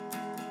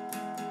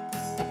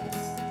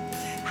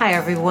Hi,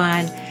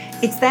 everyone.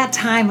 It's that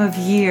time of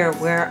year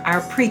where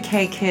our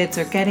pre-K kids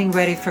are getting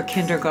ready for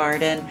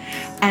kindergarten,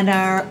 and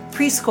our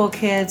preschool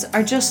kids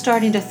are just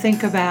starting to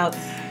think about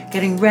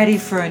getting ready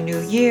for a new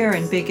year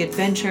and big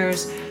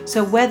adventures.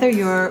 So whether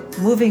you're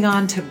moving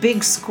on to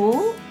big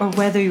school or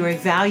whether you're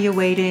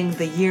evaluating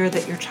the year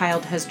that your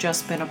child has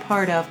just been a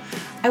part of,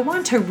 I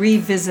want to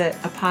revisit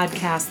a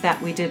podcast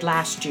that we did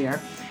last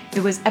year.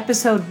 It was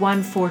episode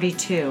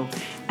 142,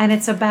 and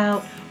it's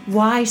about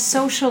why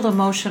social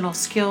emotional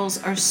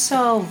skills are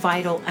so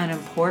vital and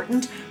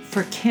important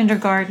for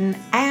kindergarten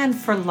and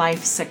for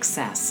life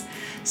success.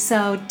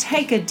 So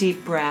take a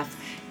deep breath.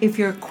 If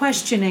you're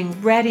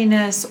questioning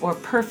readiness or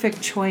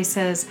perfect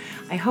choices,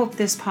 I hope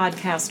this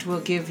podcast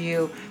will give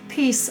you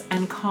peace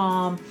and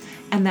calm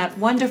and that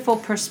wonderful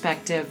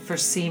perspective for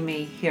see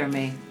me, hear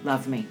me,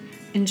 love me.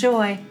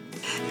 Enjoy.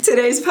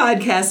 Today's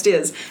podcast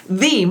is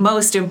the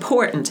most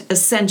important,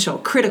 essential,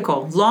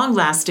 critical,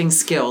 long-lasting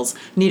skills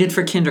needed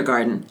for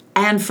kindergarten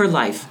and for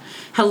life.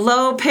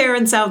 Hello,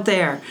 parents out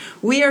there.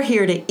 We are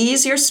here to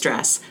ease your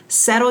stress,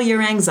 settle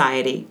your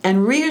anxiety,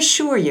 and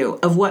reassure you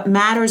of what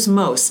matters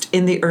most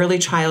in the early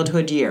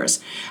childhood years.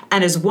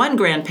 And as one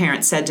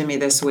grandparent said to me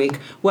this week,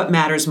 what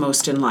matters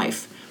most in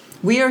life.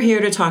 We are here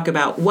to talk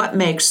about what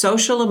makes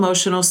social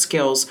emotional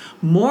skills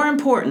more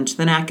important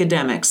than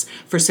academics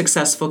for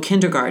successful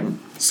kindergarten,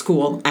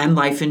 school, and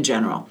life in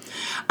general.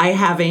 I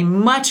have a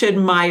much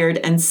admired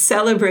and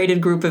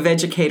celebrated group of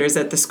educators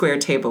at the square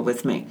table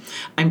with me.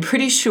 I'm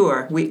pretty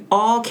sure we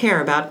all care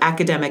about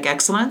academic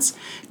excellence,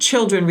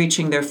 children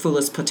reaching their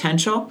fullest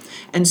potential,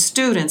 and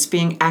students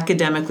being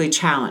academically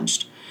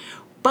challenged.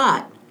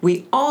 But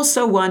we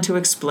also want to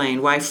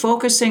explain why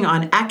focusing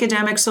on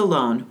academics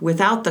alone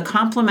without the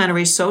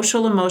complementary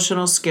social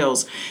emotional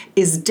skills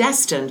is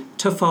destined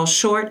to fall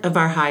short of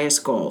our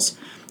highest goals.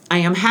 I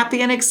am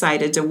happy and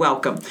excited to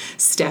welcome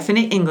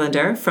Stephanie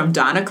Englander from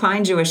Donna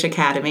Klein Jewish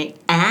Academy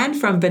and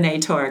from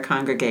B'nai Torah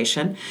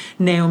Congregation,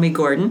 Naomi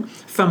Gordon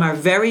from our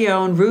very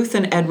own Ruth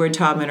and Edward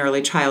Taubman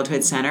Early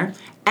Childhood Center,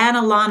 and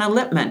Alana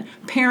Lipman,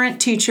 parent,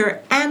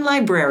 teacher, and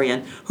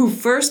librarian, who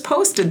first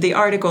posted the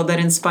article that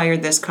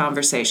inspired this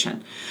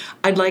conversation.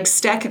 I'd like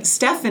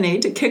Stephanie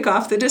to kick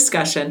off the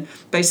discussion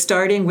by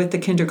starting with the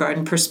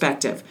kindergarten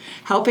perspective,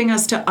 helping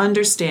us to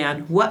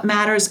understand what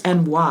matters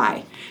and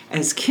why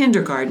as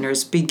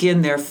kindergartners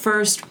begin their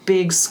first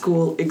big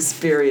school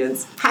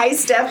experience. Hi,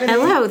 Stephanie.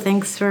 Hello.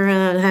 Thanks for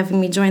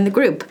having me join the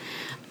group.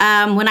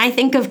 When I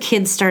think of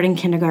kids starting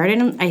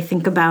kindergarten, I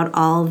think about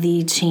all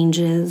the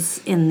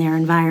changes in their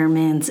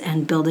environment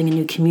and building a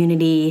new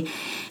community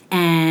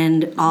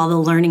and all the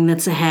learning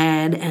that's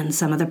ahead and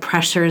some of the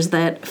pressures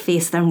that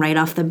face them right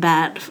off the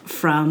bat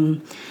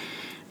from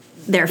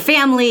their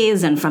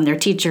families and from their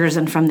teachers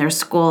and from their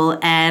school.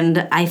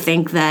 And I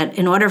think that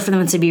in order for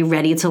them to be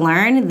ready to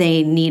learn,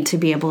 they need to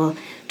be able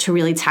to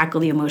really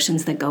tackle the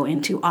emotions that go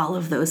into all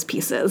of those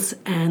pieces.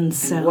 And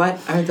what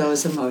are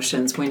those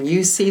emotions when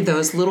you see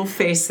those little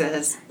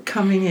faces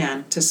coming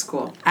in to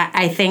school?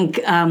 I think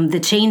the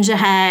change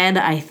ahead,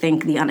 I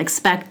think the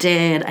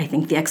unexpected, I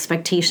think the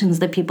expectations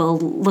that people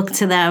look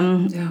to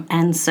them. Yeah.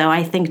 And so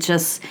I think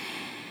just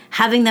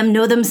having them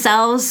know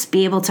themselves,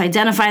 be able to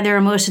identify their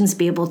emotions,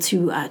 be able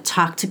to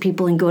talk to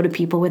people and go to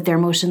people with their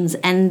emotions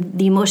and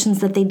the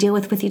emotions that they deal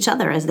with each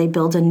other as they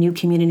build a new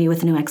community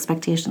with new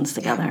expectations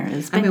together.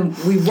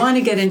 We want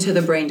to get into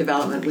the brain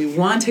development. We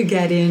want to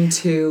get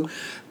into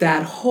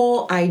that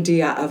whole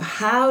idea of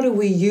how do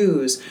we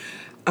use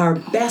our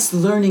best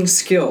learning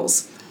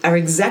skills, our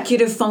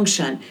executive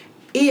function,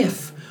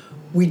 if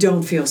we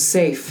don't feel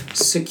safe,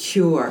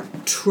 secure,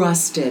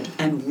 trusted,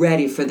 and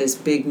ready for this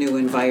big new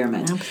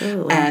environment.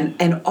 Absolutely.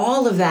 And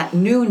all of that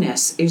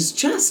newness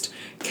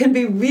can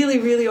be really,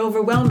 really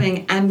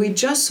overwhelming. And we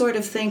just sort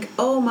of think,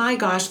 oh my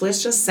gosh,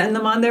 let's just send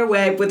them on their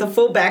way with a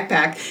full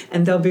backpack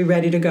and they'll be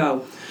ready to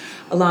go.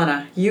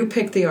 Alana, you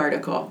picked the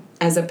article.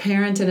 As a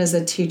parent and as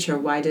a teacher,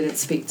 why did it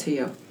speak to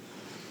you?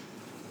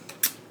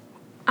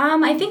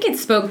 I think it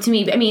spoke to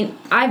me. I mean,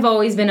 I've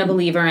always been a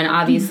believer, and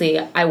obviously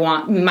I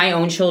want my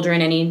own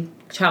children, any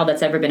child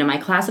that's ever been in my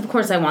class, of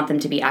course I want them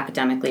to be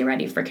academically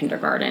ready for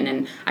kindergarten.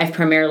 And I've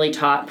primarily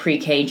taught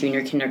pre-K,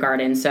 junior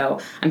kindergarten, so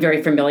I'm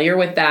very familiar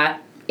with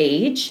that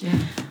age. Yeah.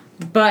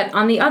 But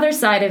on the other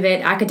side of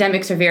it,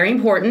 academics are very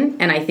important,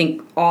 and I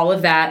think all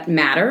of that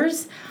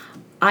matters.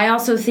 I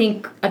also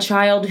think a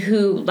child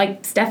who,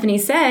 like Stephanie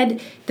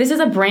said, this is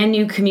a brand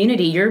new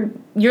community. You're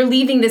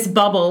leaving this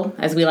bubble,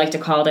 as we like to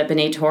call it at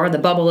B'nai Torah, the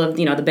bubble of,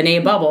 the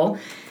B'nai bubble,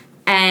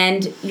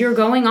 and you're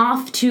going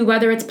off to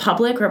whether it's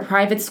public or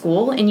private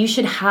school, and you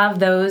should have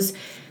those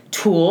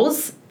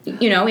tools,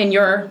 in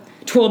your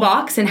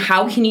toolbox, and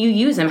how can you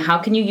use them? How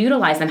can you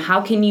utilize them?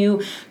 How can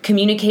you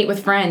communicate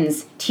with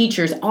friends,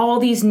 teachers, all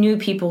these new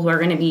people who are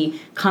going to be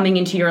coming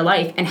into your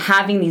life and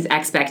having these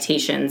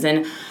expectations?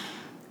 And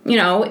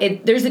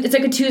it's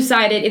like a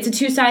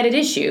two-sided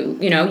issue.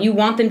 You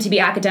want them to be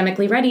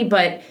academically ready,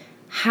 but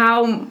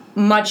how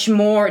much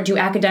more do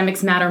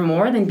academics matter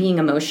more than being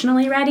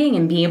emotionally ready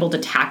and being able to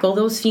tackle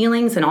those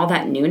feelings and all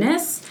that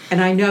newness? And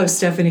I know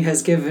Stephanie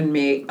has given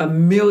me a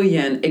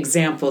million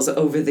examples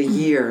over the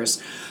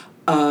years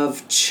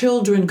of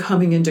children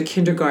coming into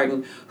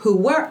kindergarten who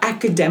were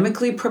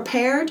academically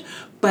prepared,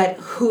 but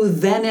who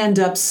then end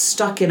up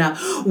stuck in a,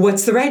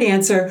 what's the right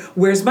answer?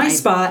 Where's my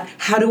spot?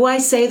 How do I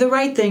say the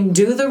right thing?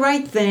 Do the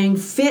right thing?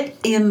 Fit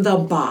in the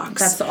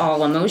box. That's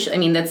all emotion. I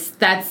mean, that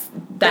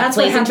That's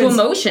plays into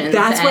emotions.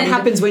 That's what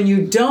happens when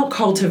you don't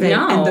cultivate.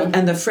 No.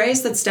 And the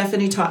phrase that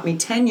Stephanie taught me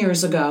 10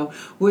 years ago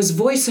was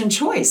voice and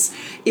choice.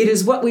 It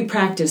is what we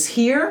practice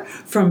here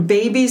from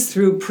babies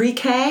through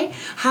pre-K.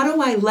 How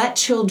do I let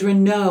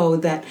children know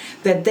that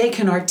they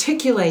can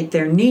articulate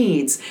their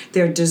needs,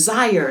 their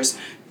desires?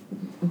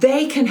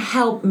 They can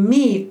help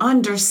me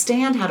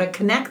understand how to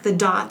connect the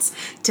dots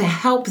to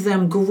help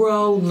them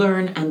grow,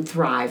 learn, and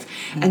thrive.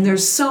 Mm-hmm. And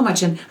there's so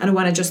much, and I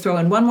want to just throw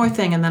in one more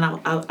thing, and then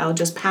I'll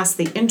just pass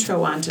the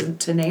intro on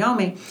to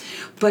Naomi.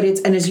 But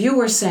and as you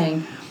were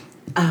saying,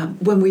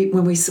 when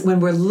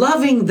we're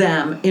loving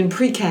them in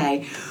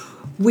pre-K,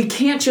 we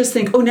can't just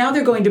think, oh, now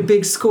they're going to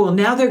big school,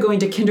 now they're going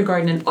to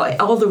kindergarten, and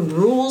all the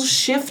rules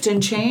shift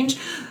and change.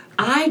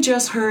 I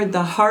just heard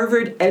the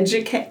Harvard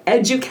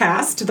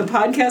Educast, the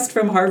podcast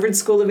from Harvard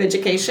School of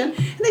Education,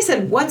 and they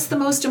said, what's the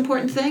most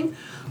important thing?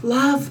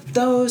 Love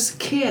those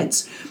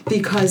kids.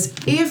 Because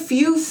if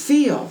you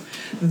feel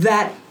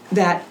that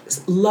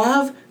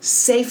love,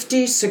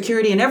 safety,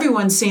 security, and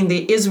everyone's seen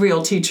the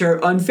Israel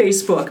teacher on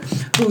Facebook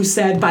who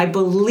said, by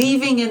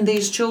believing in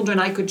these children,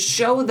 I could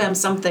show them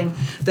something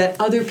that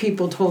other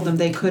people told them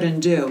they couldn't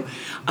do.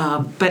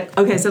 But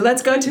okay, so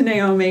let's go to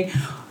Naomi.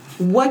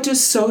 What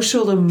does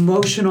social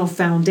emotional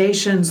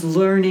foundations,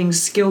 learning,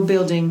 skill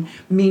building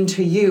mean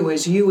to you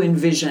as you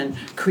envision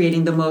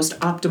creating the most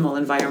optimal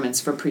environments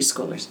for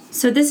preschoolers?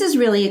 So this is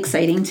really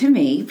exciting to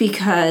me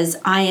because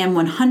I am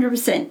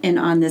 100% in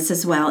on this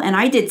as well. And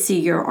I did see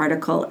your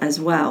article as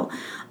well.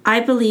 I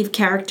believe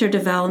character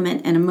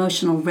development and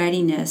emotional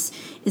readiness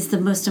is the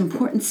most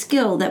important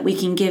skill that we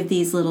can give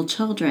these little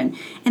children.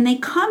 And they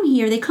come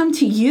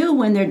to you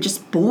when they're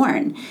just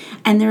born.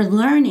 And they're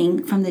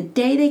learning from the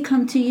day they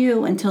come to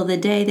you until the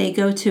day they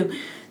go to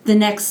the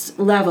next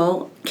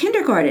level,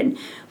 kindergarten.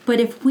 But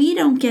if we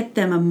don't get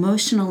them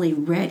emotionally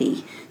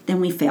ready, then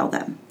we fail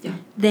them. Yeah.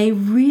 They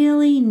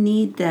really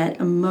need that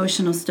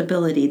emotional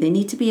stability. They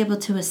need to be able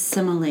to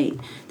assimilate.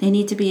 They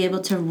need to be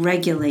able to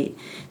regulate.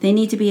 They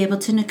need to be able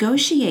to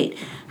negotiate.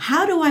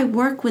 How do I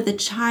work with a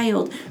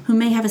child who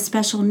may have a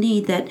special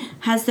need that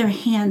has their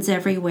hands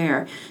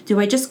everywhere? Do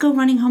I just go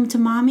running home to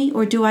mommy,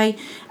 or do I,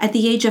 at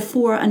the age of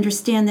 4,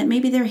 understand that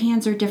maybe their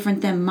hands are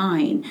different than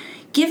mine?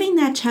 Giving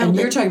that child... And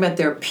you're talking about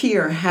their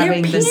peer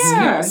having their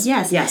peer, this...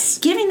 Yes.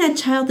 Giving that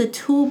child the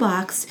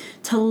toolbox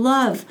to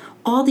love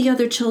all the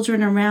other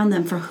children around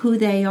them for who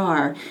they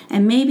are,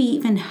 and maybe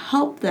even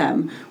help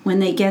them when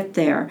they get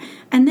there.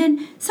 And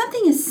then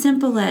something as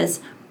simple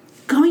as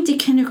going to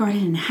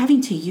kindergarten and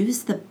having to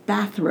use the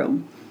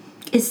bathroom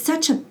is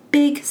such a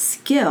big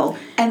skill.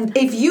 And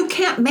if you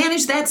can't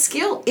manage that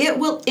skill, it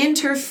will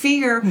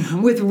interfere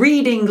with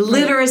reading,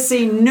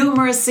 literacy,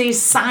 numeracy,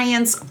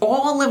 science,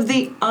 all of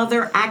the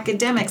other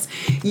academics.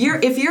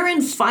 If you're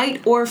in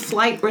fight or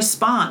flight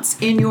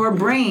response in your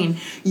brain,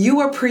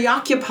 you are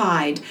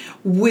preoccupied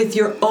with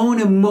your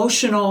own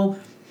emotional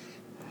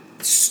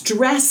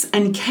stress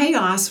and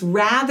chaos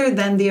rather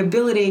than the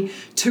ability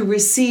to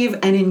receive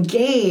and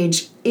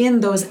engage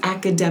in those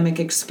academic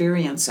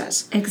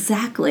experiences.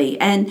 Exactly.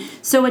 And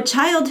so a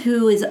child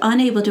who is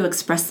unable to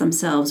express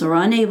themselves or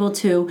unable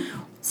to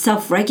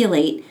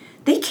self-regulate,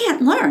 they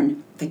can't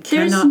learn. They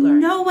cannot learn.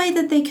 There's no way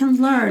that they can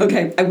learn.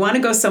 Okay, I want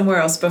to go somewhere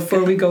else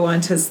before we go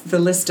on to the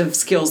list of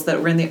skills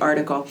that were in the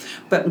article.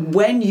 But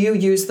when you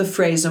use the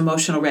phrase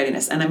emotional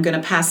readiness, and I'm going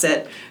to pass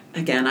it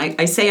again,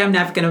 I say I'm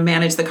not going to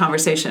manage the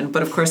conversation,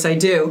 but of course I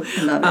do.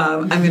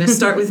 I'm going to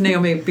start with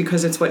Naomi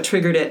because it's what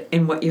triggered it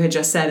in what you had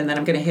just said, and then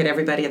I'm going to hit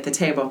everybody at the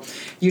table.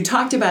 You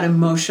talked about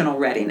emotional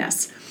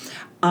readiness.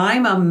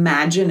 I'm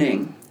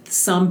imagining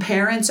some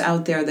parents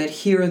out there that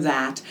hear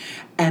that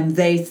and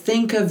they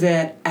think of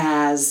it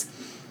as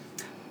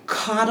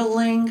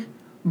coddling,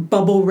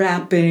 bubble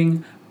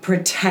wrapping,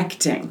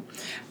 protecting.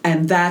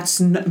 And that's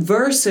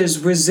versus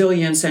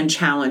resilience and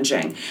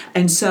challenging.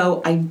 And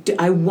so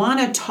I want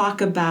to talk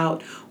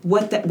about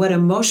what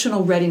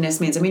emotional readiness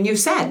means. I mean, you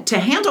said to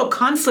handle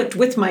conflict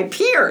with my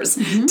peers,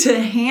 to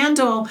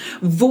handle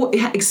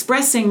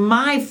expressing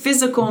my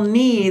physical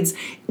needs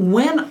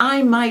when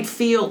I might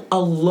feel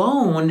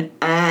alone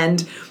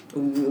and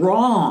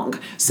wrong.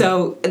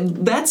 So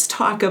let's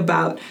talk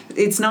about,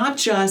 it's not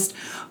just,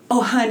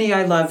 oh, honey,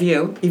 I love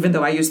you, even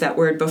though I used that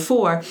word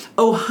before.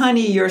 Oh,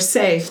 honey, you're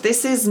safe.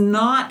 This is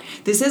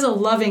a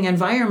loving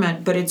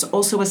environment, but it's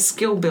also a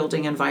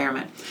skill-building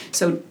environment.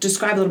 So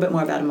describe a little bit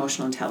more about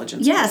emotional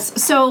intelligence.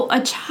 Yes. So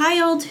a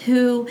child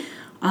who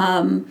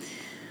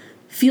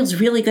feels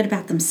really good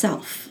about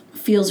themselves,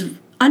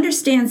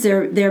 understands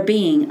their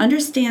being,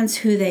 understands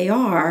who they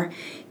are,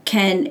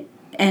 and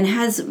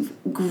has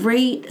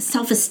great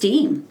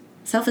self-esteem.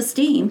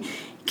 self-esteem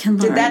can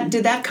learn.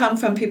 Did that come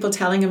from people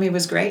telling him he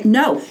was great?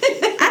 No,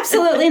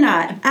 absolutely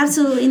not.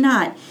 Absolutely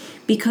not.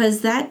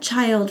 Because that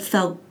child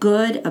felt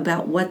good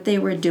about what they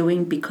were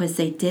doing because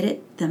they did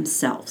it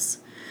themselves.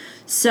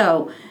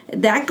 So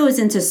that goes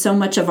into so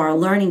much of our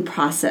learning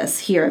process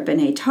here at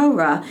B'nai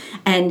Torah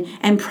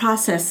and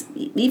process,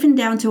 even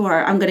down to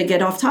our, I'm going to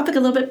get off topic a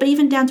little bit, but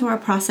even down to our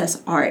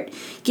process art.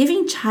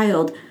 Giving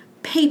child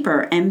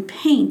paper and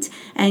paint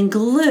and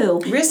glue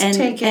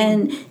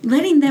and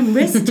letting them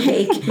risk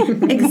take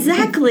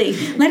exactly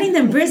letting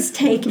them risk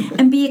take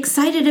and be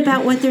excited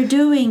about what they're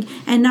doing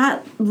and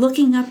not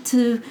looking up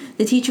to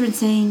the teacher and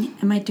saying,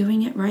 am I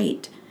doing it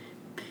right?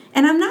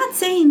 And I'm not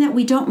saying that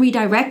we don't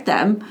redirect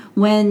them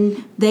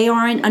when they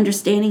aren't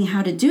understanding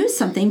how to do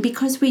something,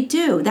 because we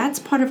do. That's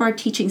part of our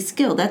teaching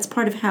skill. That's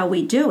part of how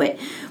we do it.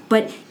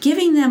 But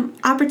giving them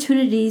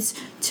opportunities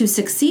to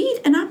succeed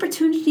and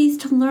opportunities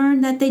to learn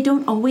that they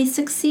don't always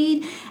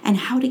succeed and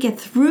how to get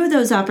through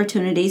those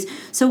opportunities.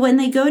 So when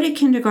they go to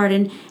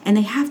kindergarten and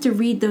they have to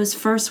read those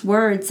first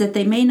words that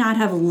they may not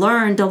have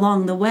learned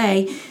along the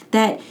way,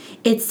 that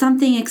it's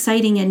something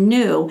exciting and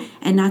new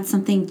and not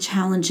something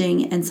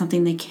challenging and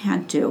something they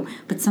can't do,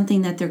 but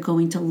something that they're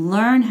going to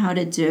learn how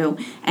to do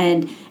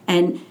and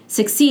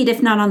succeed,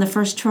 if not on the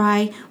first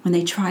try, when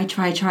they try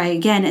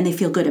again and they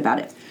feel good about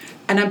it.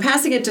 And I'm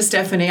passing it to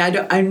Stephanie.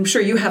 I'm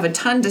sure you have a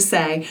ton to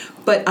say,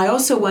 but I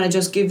also want to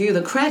just give you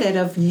the credit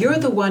of you're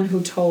the one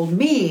who told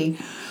me,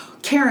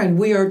 Karen,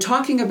 we are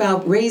talking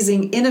about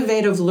raising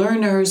innovative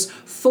learners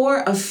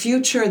for a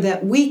future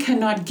that we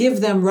cannot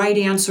give them right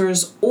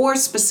answers or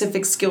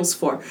specific skills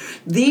for.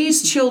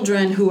 These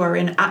children who are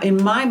in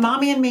my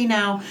Mommy and Me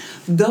now,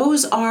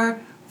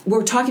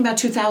 we're talking about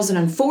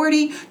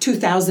 2040,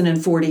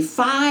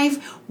 2045.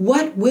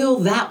 What will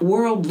that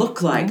world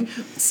look like?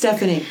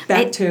 Stephanie,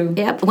 back to...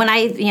 Yep. When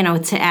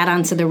to add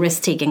on to the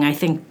risk-taking, I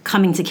think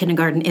coming to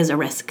kindergarten is a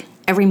risk.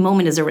 Every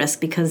moment is a risk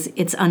because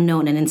it's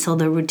unknown, and until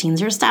the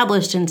routines are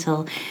established,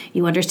 until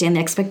you understand the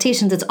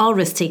expectations, it's all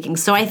risk-taking.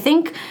 So I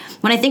think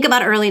when I think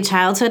about early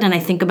childhood and I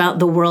think about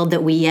the world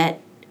that we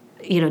yet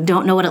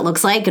don't know what it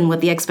looks like and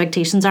what the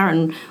expectations are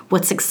and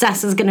what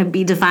success is going to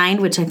be defined,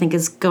 which I think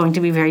is going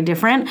to be very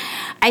different.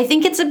 I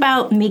think it's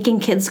about making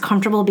kids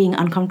comfortable being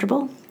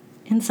uncomfortable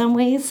in some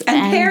ways.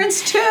 And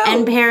parents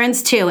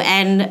too.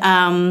 And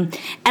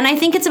I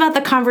think it's about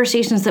the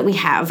conversations that we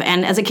have.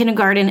 And as a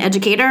kindergarten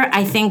educator,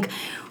 I think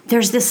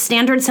there's this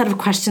standard set of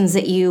questions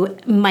that you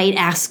might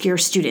ask your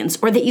students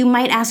or that you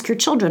might ask your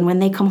children when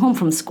they come home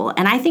from school.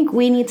 And I think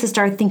we need to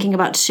start thinking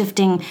about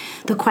shifting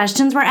the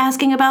questions we're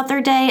asking about their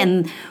day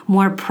and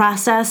more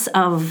process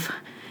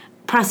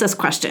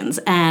questions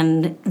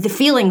and the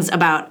feelings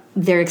about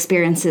their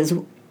experiences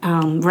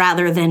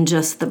rather than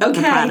just the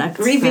product.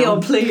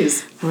 Reveal,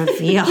 please.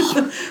 Reveal.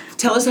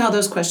 Tell us how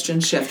those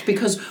questions shift,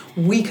 because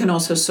we can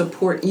also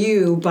support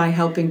you by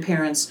helping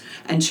parents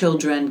and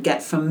children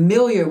get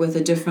familiar with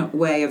a different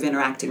way of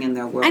interacting in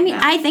their world. I mean,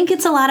 I think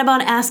it's a lot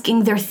about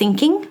asking their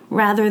thinking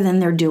rather than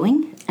their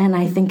doing. And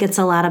I think it's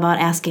a lot about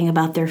asking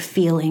about their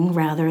feeling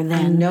rather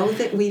than... I know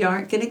that we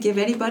aren't going to give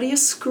anybody a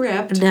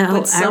script, no,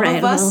 but some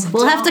of us...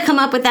 We'll have to come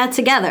up with that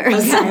together.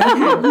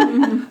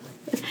 Okay.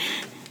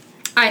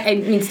 I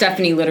mean,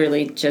 Stephanie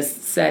literally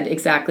just said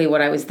exactly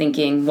what I was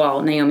thinking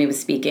while Naomi was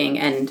speaking,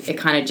 and it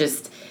kind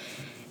of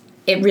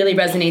it really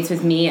resonates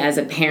with me as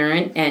a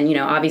parent, and,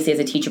 obviously as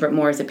a teacher, but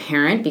more as a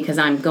parent, because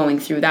I'm going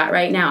through that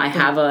right now. I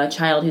have a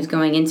child who's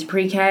going into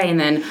pre-K and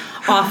then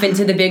off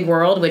into the big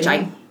world, which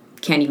I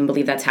can't even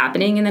believe that's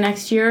happening in the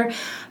next year.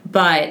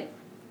 But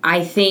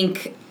I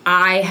think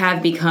I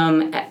have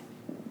become,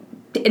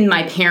 in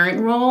my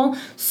parent role,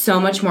 so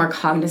much more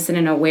cognizant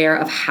and aware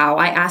of how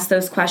I ask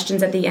those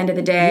questions at the end of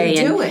the day.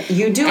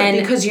 You do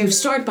it because you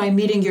start by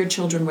meeting your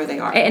children where they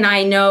are. And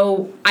I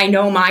know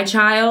my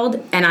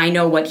child, and I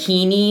know what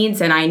he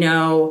needs, and I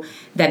know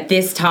that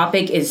this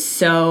topic is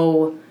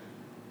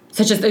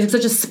such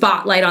a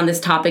spotlight on this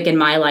topic in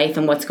my life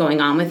and what's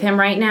going on with him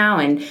right now.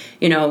 And,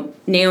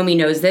 Naomi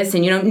knows this,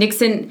 and,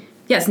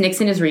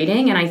 Nixon is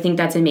reading, and I think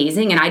that's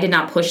amazing, and I did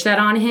not push that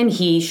on him.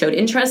 He showed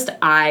interest,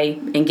 I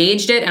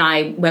engaged it, and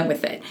I went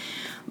with it.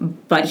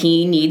 But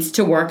he needs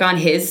to work on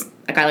his,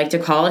 like I like to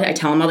call it, I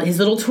tell him his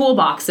little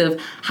toolbox of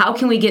how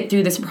can we get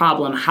through this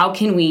problem? How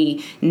can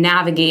we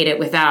navigate it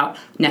without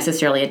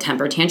necessarily a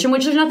temper tantrum,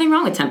 which there's nothing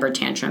wrong with temper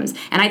tantrums.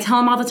 And I tell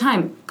him all the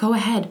time, go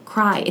ahead,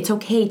 cry. It's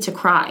okay to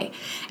cry.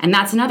 And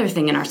that's another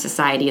thing in our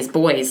society as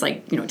boys,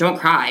 don't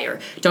cry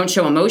or don't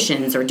show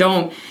emotions or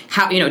don't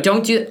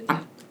do...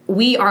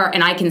 We are,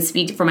 and I can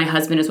speak for my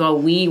husband as well,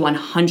 we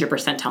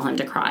 100% tell him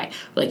to cry.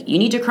 Like, you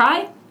need to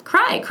cry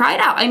it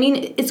out. I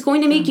mean, it's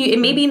going to make you,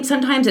 maybe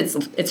sometimes it's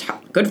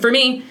good for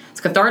me, it's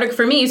cathartic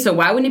for me, so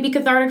why wouldn't it be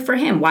cathartic for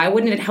him? Why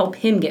wouldn't it help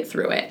him get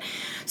through it?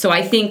 So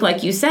I think,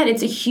 like you said,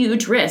 it's a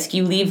huge risk.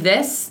 You leave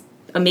this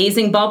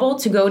amazing bubble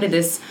to go to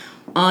this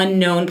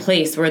unknown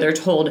place where they're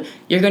told,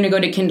 you're going to go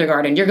to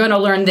kindergarten, you're going to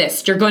learn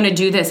this, you're going to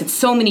do this, it's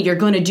so many, you're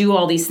going to do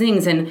all these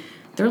things, and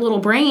their little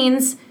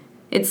brains,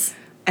 it's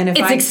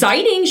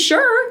exciting,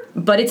 sure,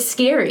 but it's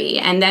scary.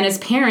 And then as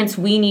parents,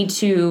 we need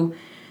to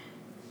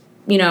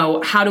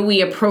how do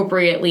we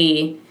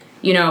appropriately,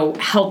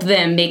 help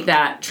them make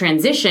that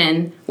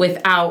transition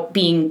without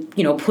being,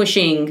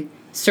 pushing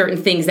certain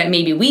things that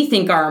maybe we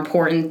think are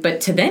important,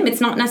 but to them it's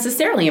not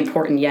necessarily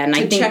important yet. And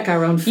I think check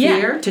our own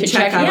fear, to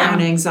check our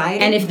own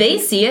anxiety. And if they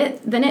see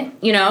it, then it,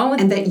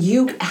 And that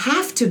you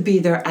have to be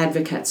their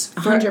advocates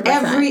for 100%.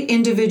 every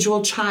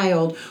individual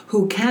child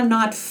who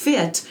cannot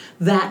fit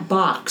that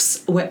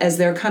box as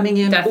they're coming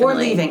in or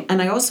Definitely. leaving.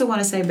 And I also want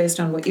to say, based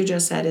on what you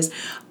just said, is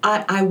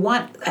I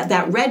want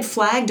that red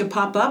flag to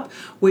pop up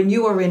when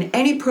you are in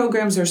any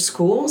programs or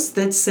schools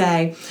that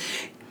say,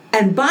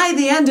 and by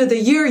the end of the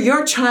year,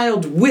 your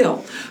child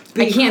will.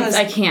 I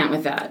can't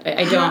with that.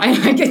 I don't.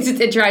 I guess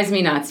it drives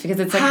me nuts because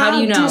it's like, how do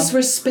you know? How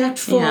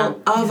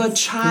disrespectful of a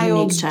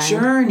child's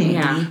journey.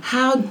 Yeah.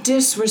 How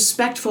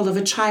disrespectful of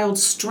a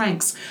child's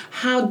strengths.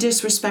 How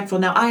disrespectful.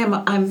 Now,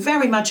 I'm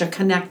very much a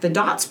connect the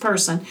dots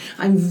person.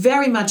 I'm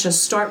very much a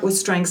start with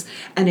strengths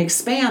and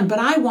expand, but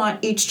I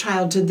want each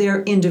child to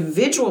their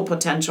individual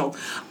potential.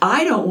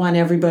 I don't want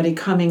everybody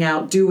coming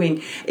out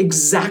doing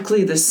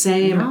exactly the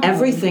same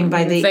everything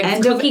by the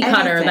end of cookie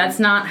cutter. anything. That's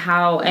not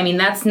how. I mean,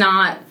 that's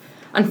not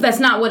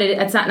what it.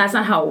 That's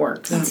not how it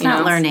works. It's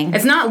not learning.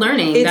 It's not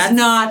learning. It's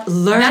not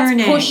learning.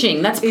 That's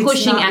pushing. That's It's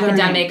pushing not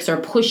academics or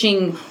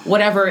pushing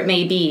whatever it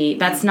may be.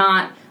 That's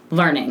not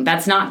learning.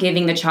 That's not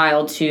giving the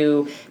child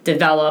to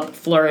develop,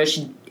 flourish,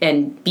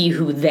 and be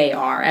who they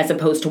are, as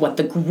opposed to what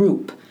the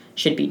group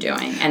should be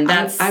doing. And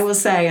that's... I will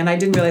say, and I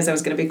didn't realize I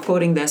was going to be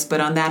quoting this,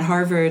 but on that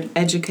Harvard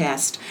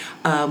Educast,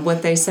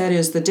 what they said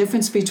is the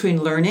difference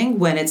between learning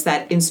when it's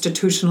that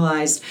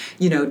institutionalized,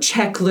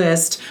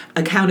 checklist,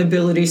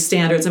 accountability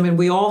standards. I mean,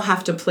 we all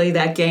have to play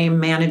that game,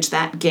 manage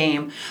that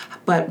game.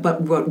 But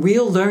what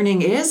real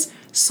learning is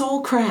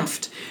soul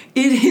craft.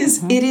 It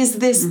is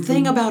this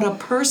thing about a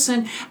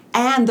person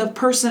and the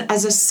person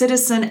as a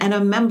citizen and a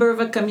member of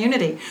a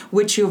community,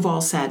 which you've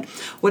all said.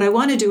 What I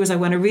want to do is I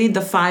want to read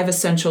the 5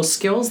 essential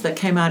skills that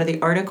came out of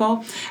the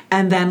article,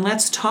 and then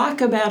let's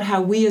talk about how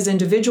we as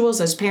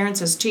individuals, as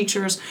parents, as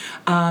teachers,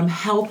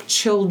 help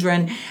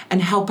children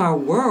and help our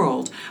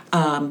world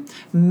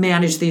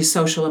manage these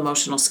social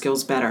emotional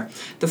skills better.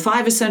 The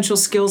 5 essential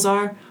skills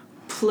are: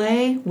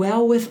 play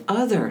well with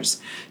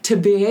others, to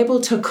be able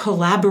to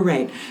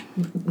collaborate.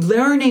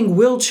 Learning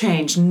will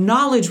change,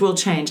 knowledge will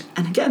change.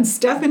 And again,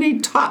 Stephanie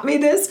taught me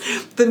this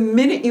the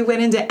minute you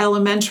went into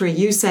elementary.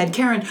 You said,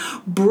 Karen,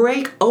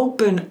 break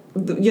open,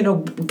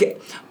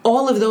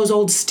 all of those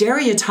old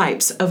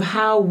stereotypes of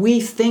how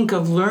we think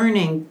of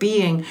learning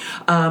being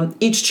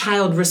each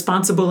child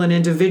responsible and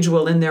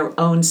individual in their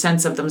own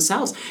sense of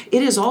themselves.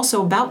 It is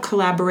also about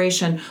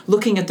collaboration,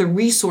 looking at the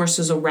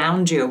resources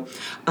around you.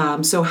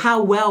 So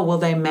how well will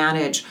they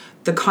manage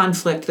the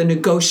conflict, the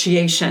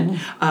negotiation,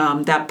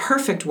 that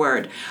perfect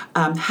word,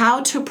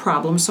 how to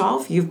problem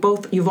solve.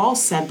 You've all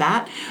said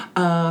that,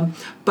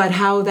 but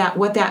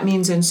what that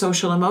means in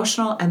social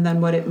emotional, and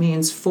then what it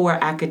means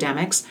for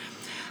academics.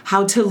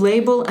 How to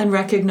label and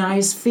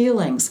recognize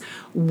feelings,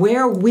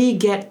 where we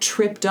get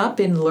tripped up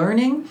in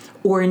learning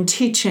or in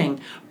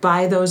teaching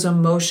by those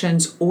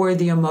emotions or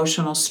the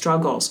emotional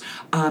struggles,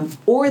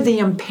 or the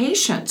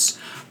impatience.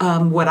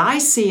 What I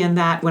see in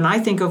that, when I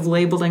think of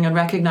labeling and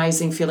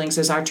recognizing feelings,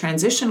 is our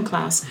transition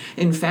class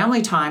in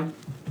family time.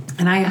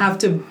 And I have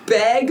to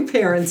beg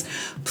parents,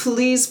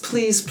 please,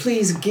 please,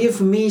 please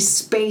give me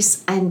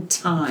space and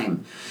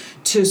time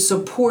to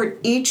support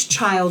each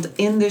child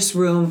in this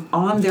room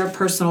on their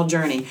personal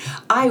journey.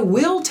 I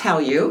will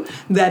tell you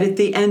that at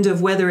the end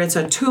of whether it's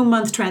a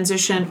 2-month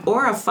transition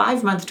or a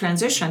 5-month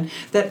transition,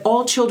 that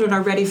all children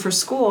are ready for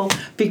school,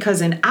 because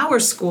in our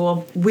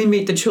school, we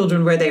meet the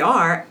children where they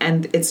are,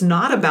 and it's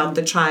not about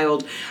the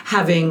child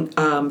having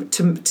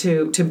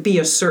to be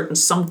a certain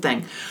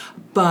something.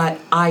 But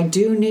I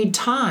do need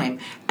time.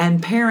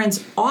 And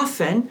parents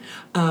often,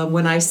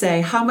 when I say,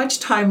 how much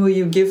time will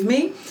you give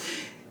me?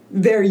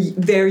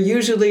 They're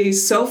usually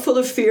so full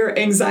of fear,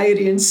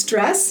 anxiety, and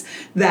stress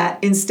that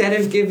instead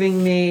of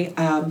giving me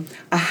a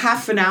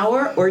half an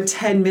hour or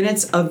 10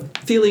 minutes of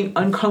feeling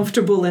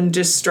uncomfortable and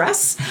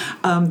distress,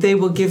 they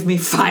will give me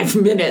 5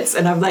 minutes.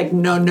 And I'm like,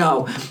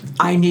 no,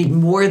 I need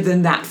more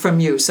than that from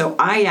you. So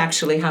I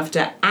actually have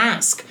to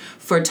ask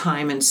for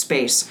time and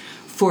space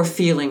for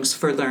feelings,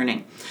 for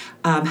learning.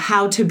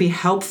 How to be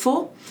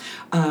helpful.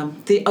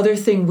 The other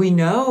thing we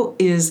know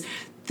is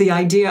the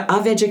idea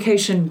of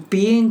education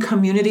being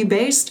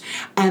community-based,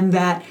 and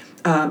that,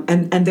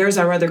 and there's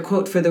our other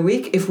quote for the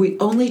week: if we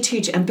only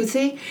teach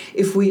empathy,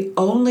 if we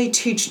only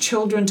teach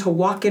children to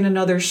walk in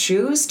another's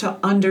shoes, to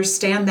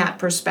understand that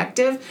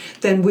perspective,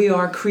 then we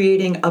are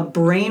creating a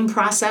brain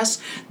process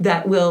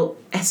that will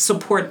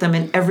support them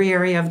in every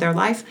area of their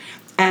life.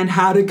 And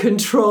how to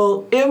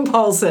control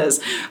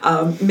impulses.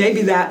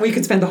 Maybe that we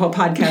could spend the whole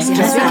podcast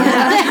just on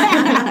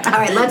that. All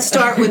right, let's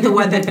start with the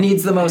one that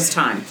needs the most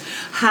time.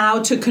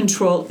 How to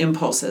control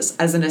impulses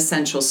as an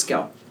essential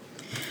skill.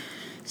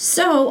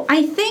 So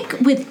I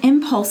think with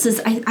impulses,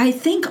 I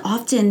think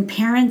often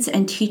parents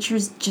and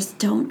teachers just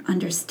don't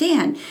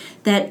understand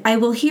that. I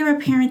will hear a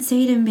parent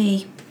say to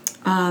me,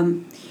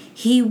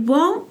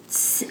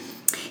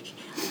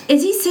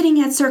 is he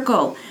sitting at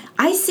circle?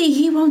 I see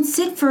he won't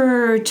sit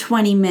for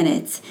 20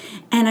 minutes.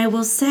 And I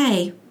will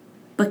say,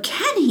 but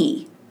can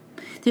he?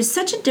 There's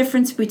such a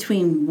difference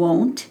between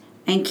won't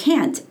and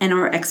can't and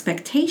our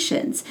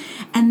expectations.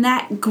 And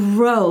that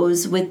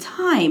grows with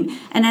time.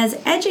 And as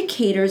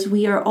educators,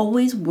 we are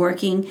always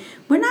working.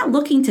 We're not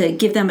looking to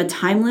give them a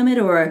time limit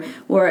or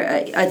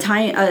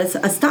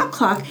a stop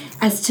clock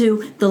as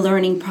to the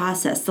learning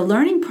process. The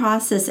learning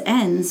process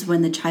ends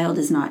when the child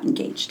is not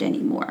engaged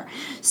anymore.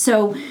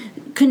 So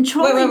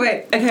controlling...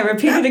 Wait. Okay,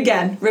 repeat it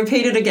again.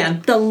 Repeat it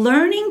again. The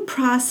learning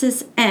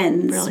process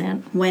ends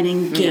Brilliant. when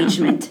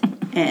engagement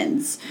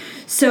ends.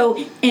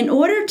 So in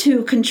order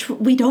to control,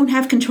 we don't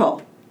have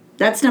control.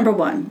 That's number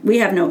one. We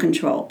have no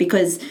control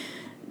because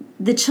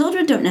the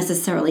children don't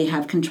necessarily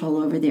have control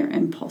over their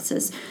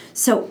impulses.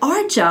 So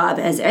our job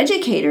as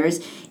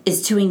educators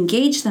is to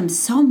engage them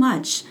so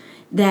much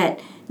that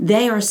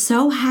they are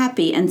so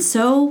happy and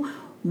so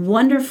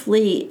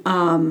wonderfully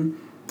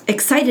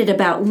excited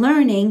about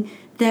learning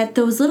that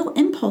those little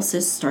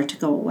impulses start to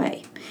go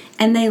away.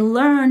 And they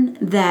learn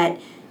that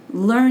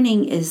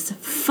learning is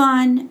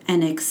fun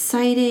and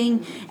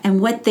exciting,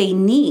 and what they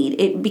need,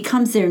 it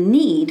becomes their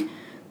need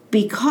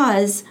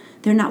because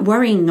they're not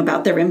worrying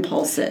about their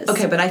impulses.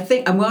 Okay, but I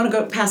think I'm going to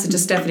go pass it to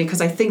Stephanie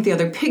because I think the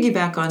other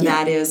piggyback on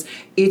that is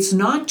it's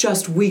not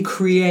just we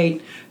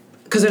create,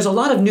 because there's a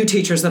lot of new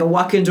teachers that'll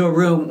walk into a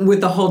room with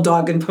the whole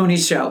dog and pony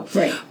show.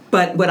 Right.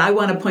 But what I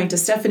want to point to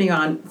Stephanie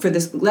on for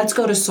this, let's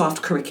go to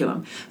soft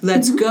curriculum.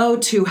 Let's go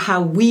to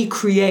how we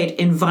create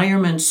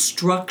environment,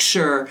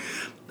 structure,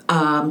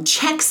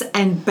 checks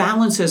and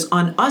balances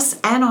on us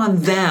and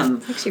on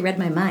them Actually read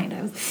my mind.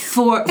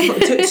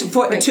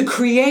 to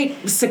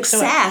create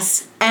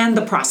success and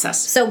the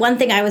process. So one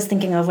thing I was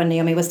thinking of when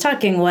Naomi was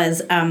talking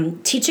was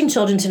teaching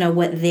children to know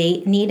what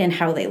they need and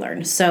how they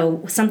learn.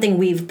 So something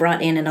we've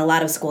brought in, and a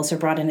lot of schools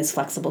have brought in, is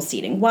flexible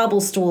seating,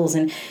 wobble stools,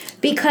 and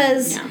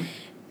because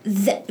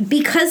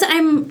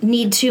I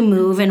need to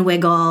move and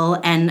wiggle,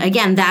 and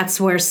again, that's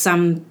where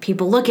some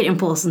people look at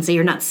impulse and say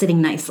you're not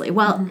sitting nicely.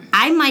 Well,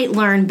 I might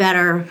learn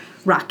better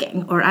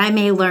rocking, or I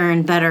may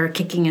learn better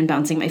kicking and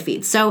bouncing my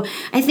feet. So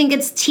I think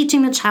it's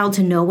teaching the child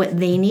to know what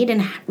they need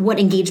and what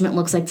engagement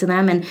looks like to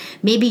them, and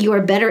maybe you're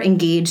better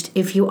engaged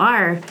if you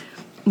are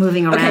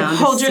moving around. Okay,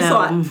 hold your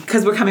thought,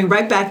 because we're coming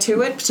right back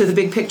to it, to the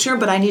big picture,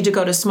 but I need to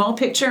go to small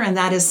picture, and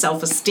that is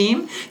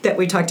self-esteem that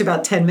we talked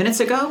about 10 minutes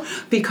ago,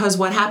 because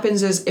what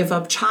happens is if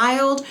a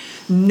child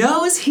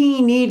knows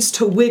he needs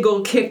to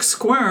wiggle, kick,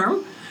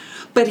 squirm,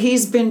 but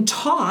he's been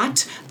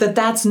taught that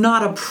that's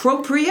not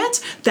appropriate,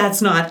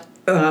 that's not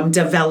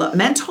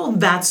developmental,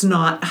 that's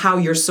not how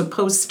you're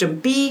supposed to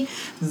be,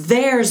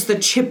 there's the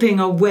chipping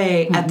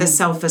away at the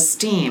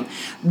self-esteem.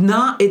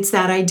 It's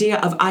that idea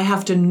of I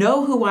have to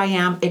know who I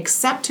am,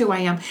 accept who I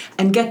am,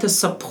 and get the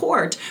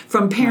support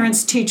from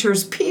parents,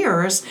 teachers,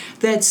 peers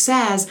that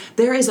says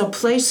there is a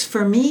place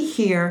for me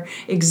here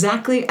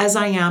exactly as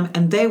I am,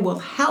 and they will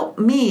help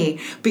me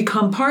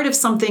become part of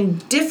something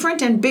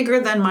different and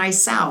bigger than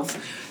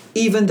myself,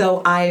 even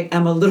though I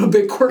am a little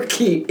bit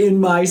quirky in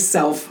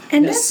myself.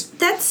 And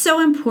that's so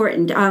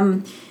important.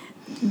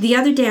 The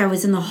other day I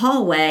was in the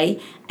hallway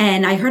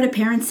and I heard a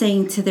parent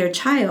saying to their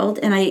child,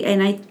 and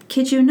I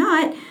kid you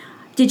not,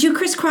 did you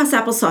crisscross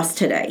applesauce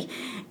today?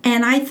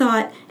 And I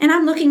thought, and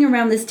I'm looking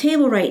around this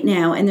table right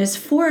now, and there's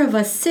 4 of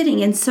us sitting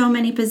in so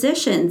many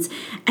positions,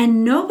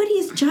 and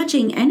nobody's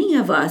judging any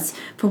of us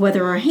for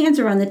whether our hands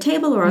are on the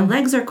table or our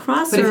legs are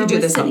crossed. But if you do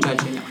we're this, sitting. I'm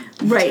judging you.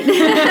 Right.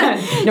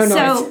 No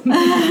noise.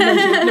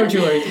 No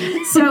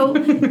jewelry. So,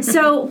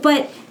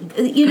 but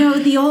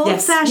the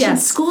old-fashioned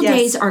school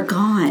days are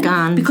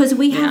gone. Because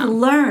we have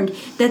learned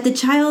that the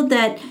child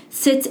that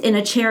sits in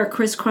a chair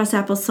crisscross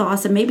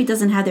applesauce and maybe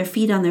doesn't have their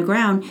feet on the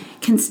ground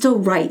can still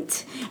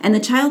write. And the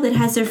child that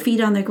has their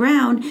feet on the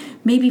ground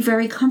may be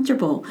very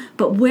comfortable.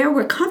 But where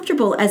we're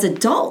comfortable as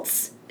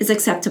adults is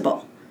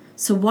acceptable.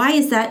 So why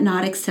is that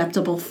not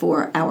acceptable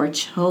for our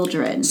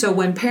children? So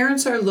when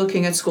parents are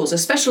looking at schools,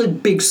 especially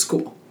big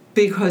school,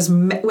 because,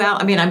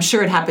 I'm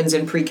sure it happens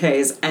in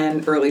pre-Ks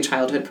and early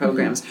childhood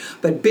programs,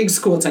 but big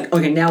school, it's like,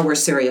 okay, now we're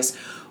serious.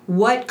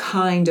 What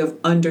kind of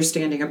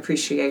understanding,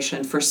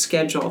 appreciation for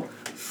schedule,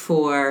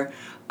 for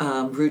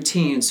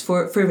routines,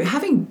 for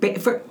having,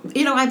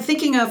 I'm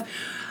thinking of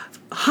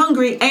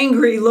hungry,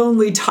 angry,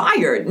 lonely,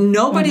 tired.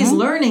 Nobody's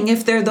learning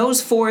if they're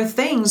those 4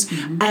 things.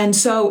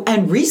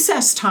 And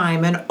recess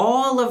time and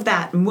all of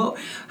that. What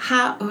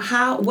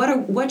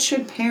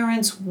should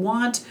parents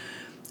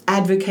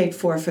advocate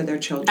for their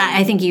children?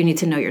 I think you need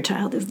to know your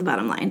child is the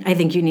bottom line. I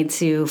think you need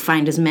to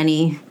find as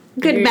many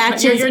good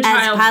matches your as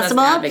child's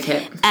possible. best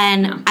advocate.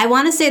 And I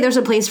want to say there's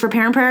a place for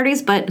parent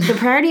priorities, but the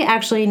priority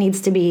actually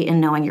needs to be in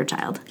knowing your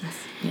child.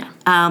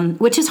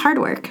 Which is hard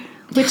work.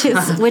 Which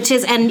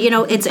is, and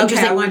it's interesting.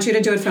 Okay, I want you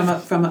to do it from a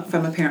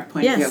parent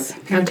point of view.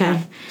 Parent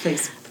time,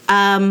 please.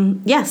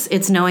 Yes,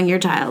 it's knowing your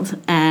child,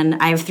 and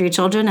I have 3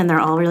 children, and they're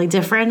all really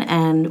different,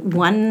 and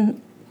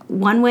one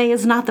way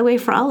is not the way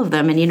for all of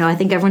them. And I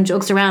think everyone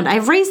jokes around,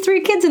 I've raised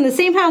 3 kids in the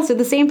same house with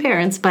the same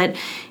parents, but it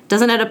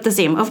doesn't add up the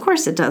same. Of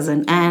course it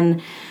doesn't.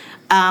 And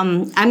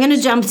I'm going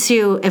to jump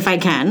to, if I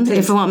can,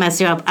 if it won't mess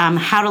you up,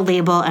 how to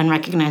label and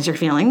recognize your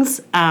feelings,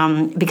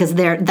 because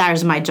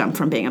there's my jump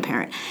from being a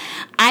parent.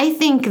 I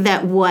think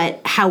that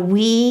how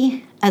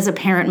we as a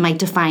parent might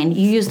define,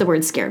 you used the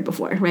word scared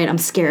before, right? I'm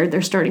scared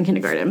they're starting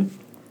kindergarten.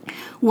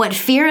 What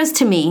fear is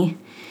to me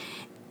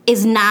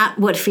is not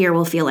what fear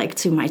will feel like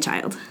to my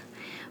child.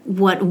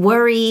 What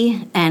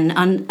worry and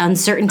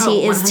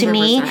uncertainty is to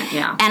me.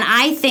 Yeah. And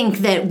I think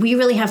that we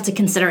really have to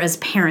consider as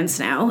parents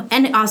now,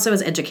 and also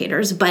as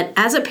educators, but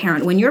as a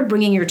parent, when you're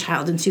bringing your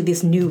child into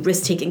this new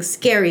risk-taking,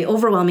 scary,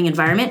 overwhelming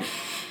environment,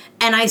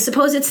 and I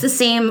suppose it's the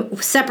same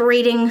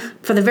separating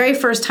for the very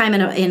first time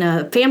in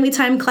a family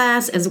time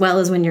class, as well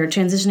as when you're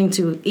transitioning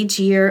to each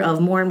year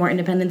of more and more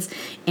independence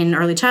in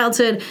early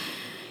childhood.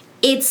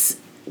 It's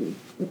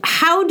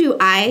how do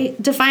I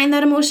define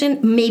that emotion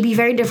may be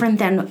very different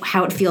than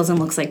how it feels and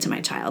looks like to my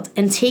child.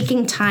 And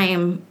taking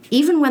time,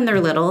 even when they're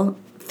little,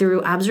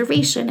 through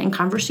observation and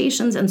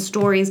conversations and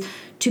stories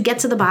to get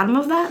to the bottom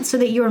of that so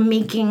that you're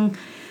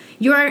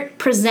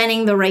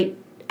presenting the right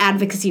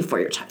advocacy for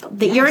your child.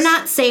 That you're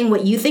not saying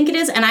what you think it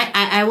is. And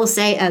I will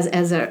say,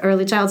 as an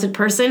early childhood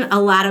person,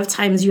 a lot of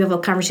times you have a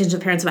conversation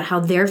with parents about how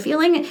they're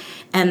feeling,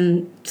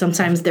 and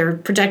sometimes they're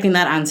projecting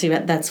that onto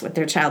it. That's what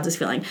their child is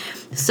feeling.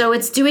 So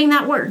it's doing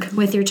that work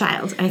with your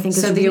child, I think,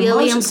 is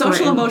really important.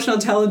 Social emotional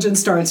intelligence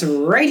starts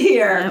right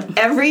here,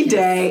 every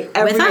day,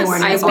 every With us,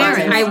 morning. as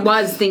parents. I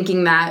was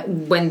thinking that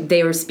when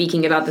they were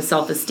speaking about the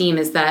self-esteem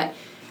is that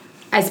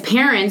as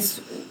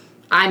parents,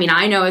 I mean,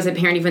 I know as a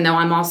parent, even though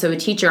I'm also a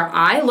teacher,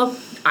 I look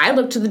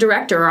to the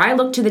director, or I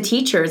look to the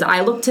teachers,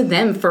 I look to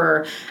them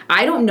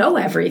I don't know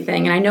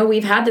everything. And I know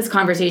we've had this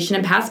conversation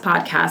in past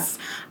podcasts.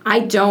 I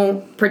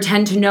don't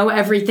pretend to know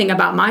everything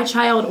about my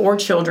child or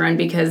children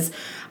because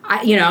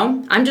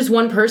I'm just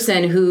one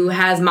person who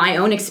has my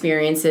own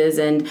experiences,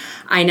 and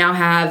I now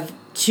have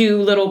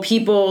two little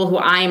people who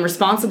I am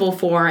responsible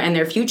for and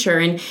their future.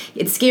 And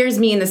it scares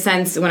me in the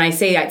sense, when I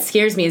say that it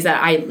scares me, is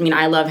that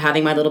I love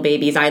having my little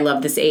babies. I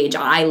love this age.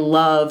 I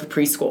love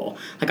preschool.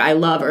 Like, I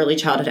love early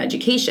childhood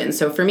education.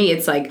 So for me,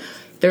 it's like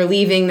they're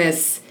leaving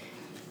this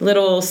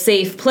little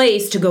safe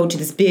place to go to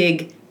this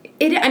big...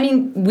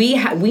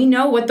 we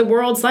know what the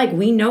world's like.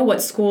 We know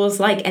what school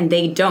is like, and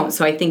they don't.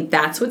 So I think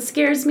that's what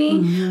scares me.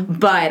 Mm-hmm.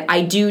 But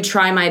I do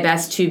try my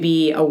best to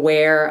be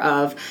aware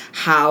of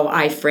how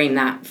I frame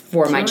that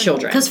for my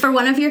children. Because for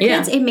one of your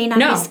kids, it may not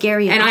be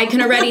scary at all. I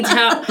can already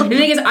tell. The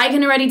thing is, I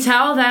can already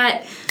tell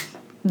that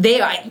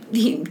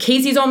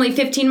Casey's only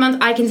 15 months.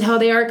 I can tell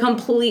they are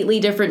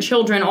completely different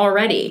children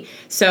already.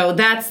 So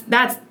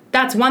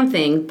that's one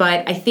thing.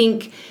 But I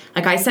think,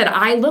 like I said,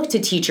 I look to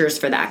teachers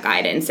for that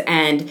guidance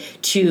and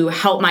to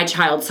help my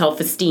child's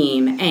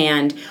self-esteem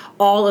and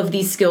all of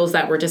these skills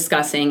that we're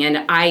discussing.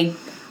 And I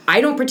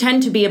don't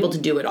pretend to be able to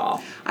do it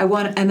all.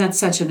 And that's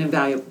such an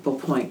invaluable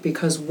point,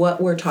 because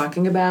what we're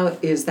talking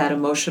about is that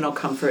emotional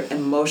comfort,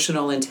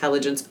 emotional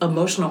intelligence,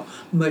 emotional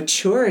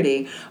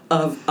maturity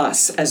of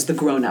us as the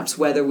grown-ups,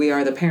 whether we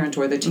are the parent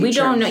or the teacher. We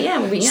don't know.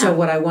 Yeah. So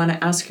what I want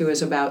to ask you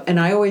is about,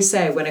 and I always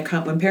say when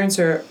parents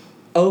are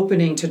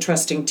opening to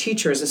trusting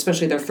teachers,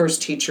 especially their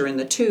first teacher in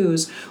the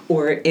twos,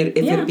 or if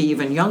it'll be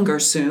even younger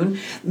soon,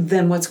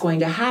 then what's going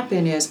to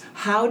happen is,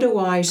 how do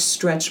I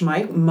stretch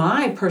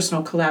my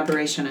personal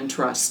collaboration and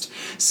trust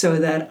so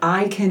that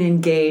I can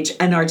engage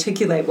and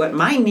articulate what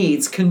my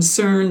needs,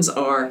 concerns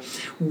are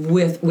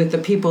with the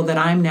people that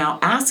I'm now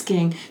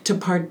asking to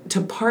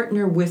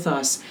partner with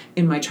us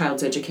in my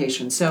child's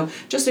education. So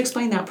just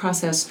explain that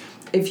process,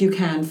 if you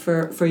can,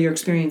 for your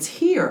experience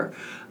here.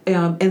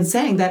 And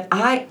saying that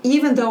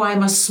even though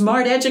I'm a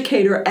smart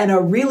educator and a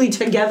really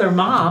together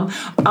mom,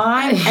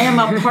 I am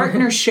a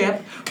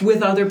partnership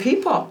with other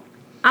people.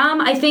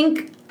 I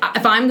think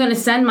if I'm going to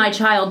send my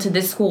child to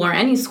this school or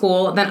any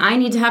school, then I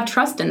need to have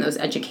trust in those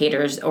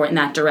educators or in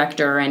that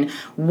director and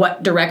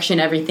what direction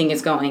everything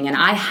is going. And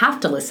I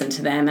have to listen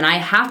to them, and I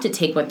have to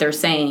take what they're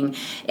saying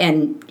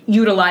and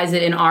utilize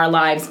it in our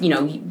lives,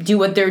 do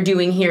what they're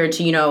doing here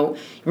to,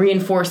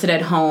 reinforce it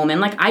at home.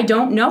 And I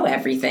don't know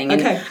everything.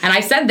 And, and I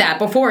said that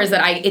before, is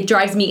that it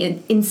drives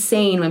me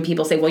insane when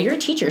people say, well, you're a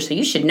teacher, so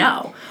you should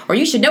know, or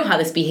you should know how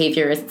this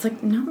behavior is. It's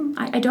like, no,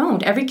 I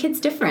don't. Every kid's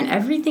different.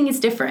 Everything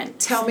is different.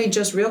 Tell me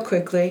just real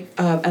quickly,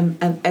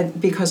 and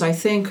because I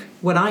think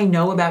what I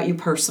know about you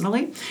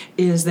personally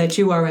is that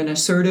you are an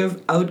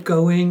assertive,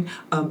 outgoing,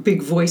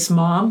 big voice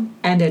mom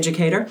and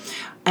educator,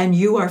 and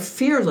you are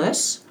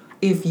fearless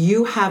if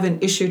you have an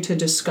issue to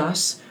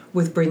discuss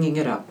with bringing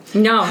it up.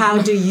 No.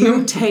 How do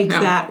you take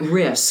that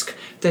risk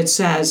that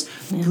says,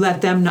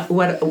 let them know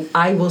what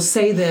I will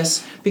say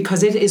this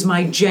because it is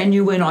my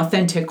genuine,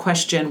 authentic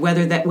question,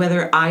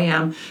 whether I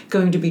am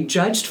going to be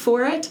judged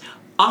for it,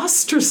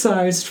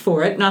 ostracized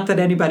for it, not that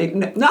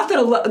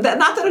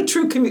a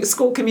true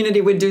school community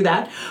would do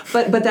that,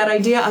 but that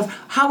idea of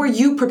how are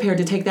you prepared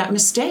to take that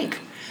mistake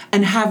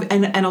and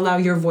allow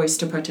your voice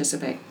to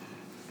participate?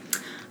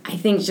 I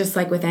think just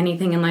like with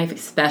anything in life,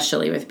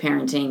 especially with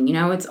parenting,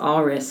 it's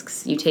all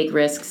risks. You take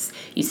risks.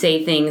 You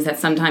say things that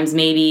sometimes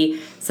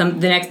maybe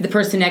the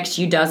person next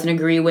to you doesn't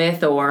agree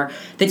with, or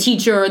the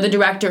teacher or the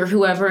director,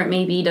 whoever it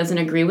may be, doesn't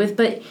agree with.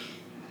 But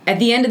at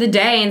the end of the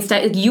day,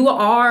 instead, you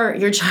are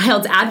your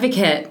child's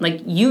advocate.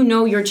 Like, you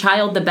know your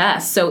child the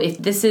best. So if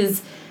this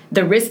is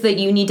the risk that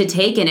you need to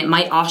take, and it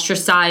might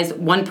ostracize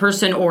one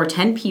person or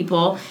 10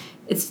 people,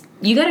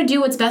 you got to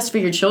do what's best for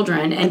your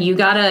children, and you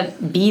got to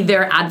be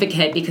their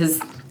advocate, because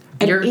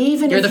you're if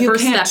the you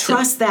first can't step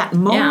trust that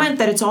moment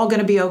that it's all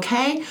going to be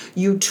okay,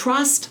 you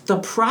trust the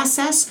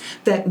process,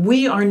 that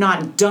we are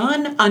not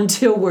done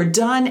until we're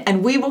done,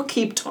 and we will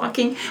keep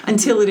talking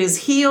until it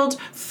is healed,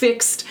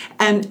 fixed,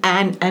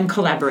 and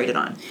collaborated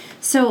on.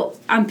 So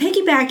I'm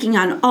piggybacking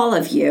on all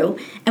of you,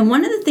 and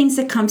one of the things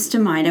that comes to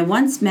mind, I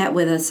once met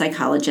with a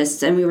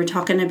psychologist, and we were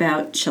talking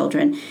about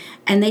children,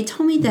 and they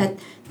told me that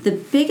the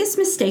biggest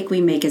mistake we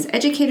make as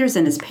educators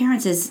and as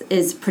parents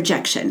is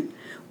projection.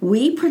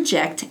 We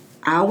project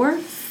our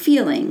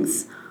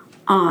feelings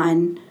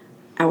on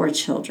our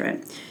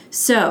children.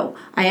 So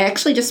I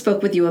actually just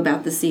spoke with you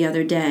about this the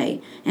other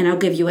day, and I'll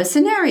give you a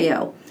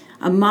scenario.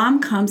 A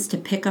mom comes to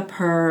pick up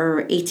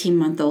her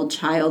 18-month-old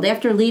child.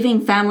 After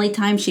leaving family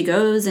time, she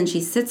goes and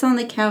she sits on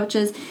the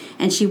couches,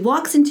 and she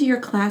walks into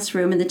your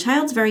classroom, and the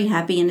child's very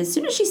happy, and as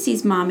soon as she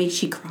sees mommy,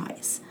 she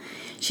cries.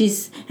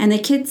 And the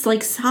kid's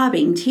like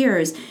sobbing,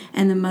 tears,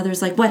 and the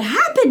mother's like, "What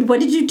happened?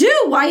 What did you do?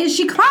 Why is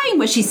she crying?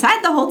 Was she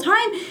sad the whole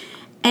time?"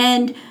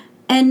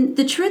 And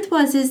the truth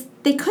is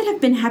they could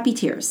have been happy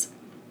tears.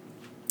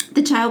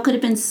 The child could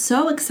have been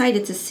so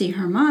excited to see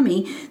her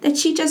mommy that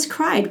she just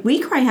cried. We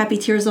cry happy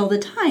tears all the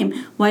time.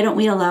 Why don't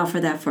we allow for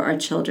that for our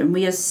children?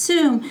 We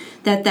assume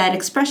that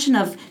expression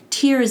of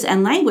tears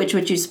and language,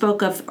 which you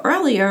spoke of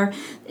earlier,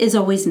 is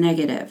always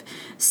negative.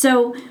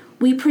 So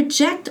we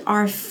project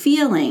our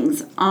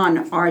feelings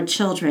on our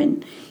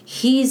children.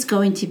 He's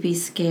going to be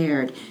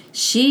scared.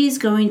 She's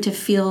going to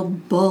feel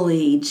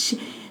bullied.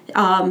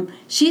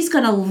 She's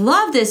going to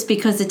love this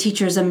because the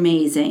teacher is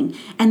amazing.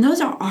 And those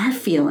are our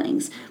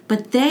feelings,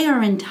 but they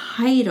are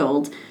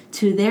entitled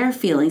to their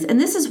feelings. And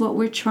this is what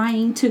we're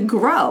trying to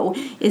grow,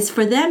 is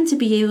for them to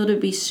be able to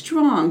be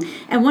strong.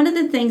 And one of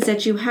the things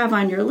that you have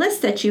on your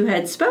list that you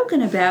had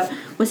spoken about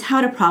was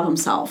how to problem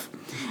solve.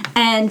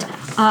 And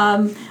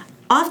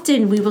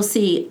often we will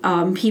see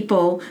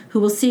people who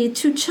will see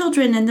two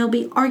children and they'll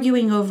be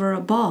arguing over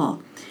a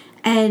ball.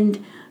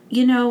 And,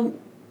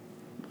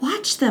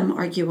 watch them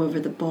argue over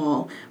the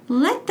ball.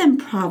 Let them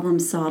problem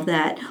solve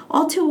that.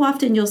 All too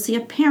often you'll see a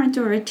parent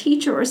or a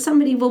teacher or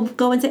somebody will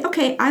go and say,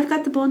 "Okay, I've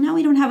got the ball. Now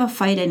we don't have a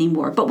fight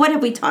anymore." But what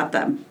have we taught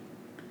them?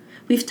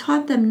 We've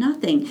taught them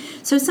nothing.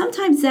 So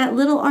sometimes that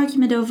little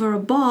argument over a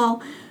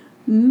ball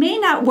may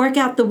not work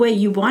out the way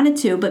you want it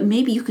to, but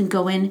maybe you can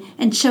go in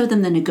and show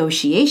them the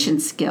negotiation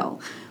skill.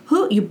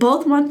 You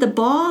both want the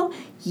ball?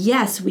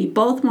 Yes, we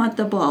both want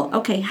the ball.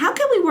 Okay, how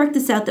can we work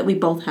this out that we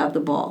both have the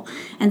ball?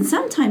 And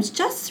sometimes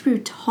just through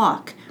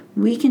talk,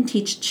 we can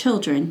teach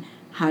children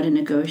how to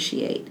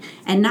negotiate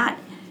and not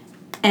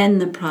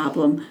end the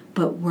problem,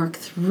 but work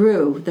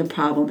through the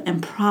problem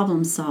and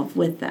problem solve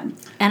with them.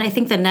 And I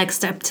think the next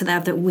step to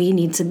that we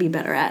need to be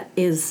better at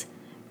is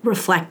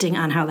reflecting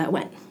on how that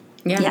went.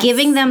 Yeah. Yes.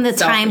 Giving them the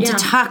time to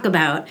talk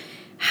about,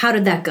 how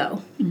did that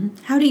go?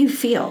 Mm-hmm. How do you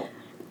feel?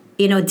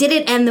 Did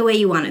it end the way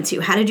you wanted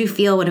to? How did you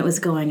feel when it was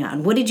going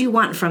on? What did you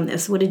want from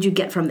this? What did you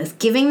get from this?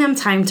 Giving them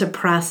time to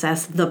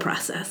process the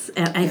process,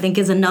 I think,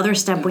 is another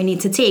step we need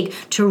to take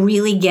to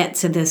really get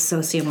to this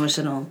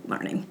socio-emotional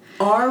learning.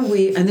 Are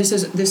we, and this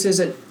is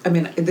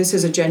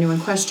a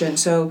genuine question.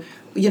 So,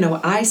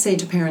 I say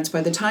to parents,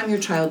 by the time your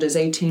child is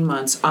 18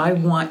 months, I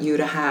want you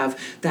to have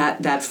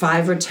that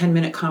 5 or 10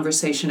 minute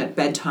conversation at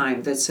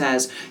bedtime that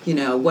says,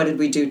 what did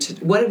we do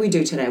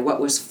today? What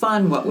was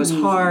fun? What was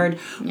hard?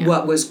 Yeah.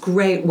 What was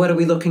great? What are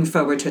we looking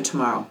forward to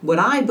tomorrow? What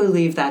I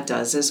believe that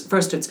does is,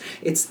 first,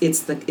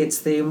 it's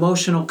the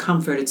emotional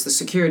comfort, it's the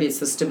security, it's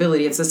the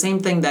stability. It's the same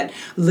thing that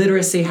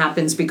literacy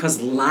happens because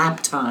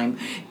lab time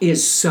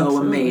is so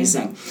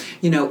amazing.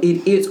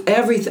 It is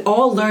everything.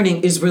 All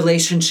learning is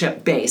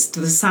relationship based.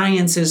 The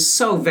science is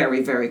so very,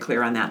 very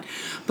clear on that.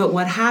 But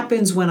what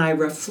happens when I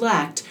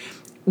reflect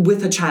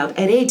with a child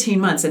at 18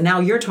 months, and now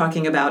you're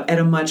talking about at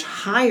a much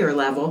higher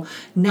level,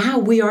 now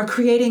we are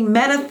creating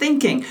meta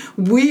thinking.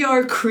 We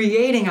are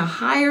creating a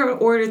higher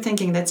order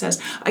thinking that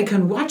says, I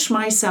can watch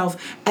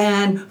myself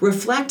and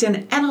reflect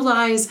and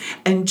analyze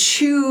and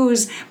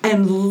choose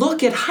and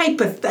look at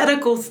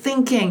hypothetical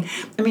thinking.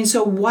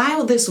 So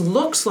while this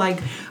looks like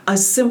a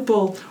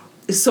simple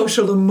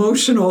social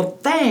emotional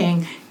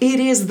thing, it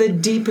is the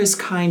deepest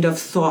kind of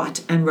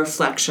thought and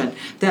reflection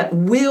that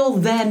will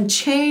then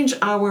change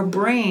our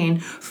brain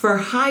for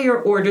higher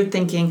order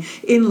thinking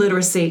in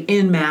literacy,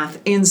 in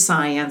math, in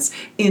science,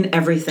 in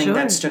everything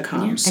that's to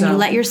come. Yeah. So, and you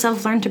let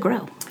yourself learn to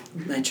grow.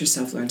 Let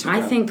yourself learn to grow.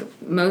 I think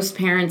most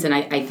parents, and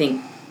I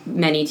think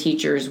many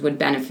teachers would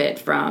benefit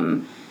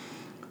from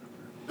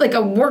like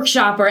a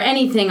workshop or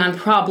anything on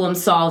problem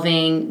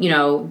solving,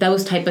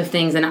 those type of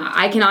things. And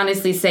I can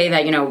honestly say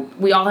that,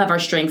 we all have our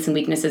strengths and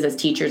weaknesses as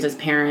teachers, as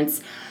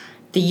parents.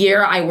 The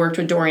year I worked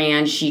with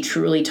Dorianne, she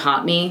truly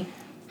taught me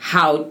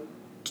how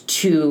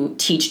to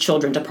teach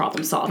children to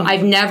problem solve.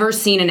 I've never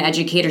seen an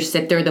educator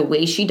sit there the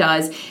way she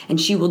does, and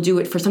she will do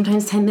it for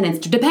sometimes 10 minutes,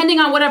 depending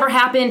on whatever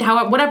happened,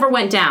 whatever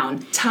went down.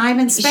 Time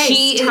and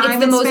space. It's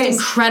the most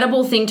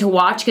incredible thing to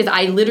watch, because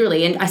I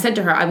literally, and I said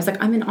to her, I was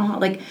like, I'm in awe.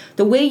 Like,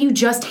 the way you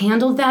just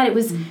handled that, it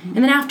was, and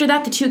then after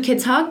that, the two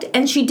kids hugged,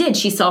 and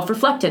she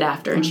self-reflected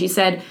after, and she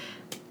said,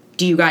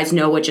 do you guys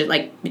know what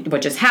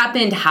just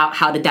happened?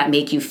 How did that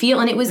make you feel?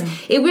 And it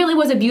really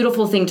was a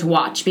beautiful thing to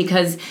watch,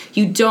 because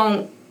you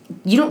don't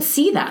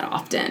see that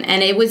often.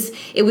 And it was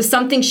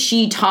something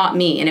she taught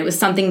me, and it was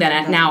something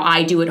that now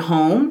I do at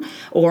home,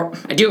 or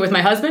I do it with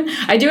my husband.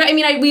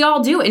 We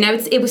all do it.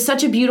 And it was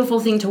such a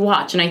beautiful thing to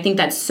watch. And I think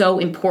that's so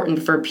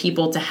important for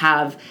people to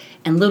have,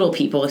 and little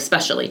people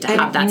especially, to have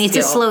that skill. You need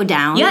to slow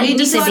down. Yeah, you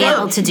need to be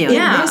able to do it.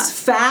 In this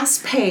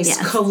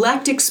fast-paced,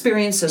 collect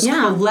experiences,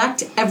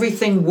 collect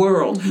everything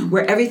world,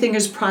 where everything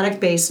is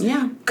product-based,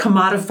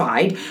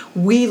 commodified,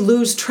 we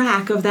lose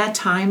track of that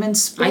time and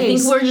space. I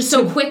think we're just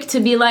so quick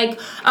to be like,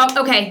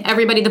 oh, okay,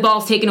 everybody, the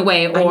ball's taken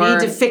away, or I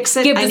need to fix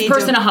it. Give this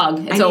person a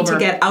hug. It's over. I need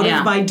to get out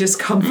of my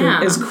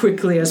discomfort as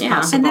quickly as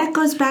possible. And that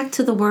goes back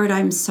to the word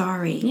 "I'm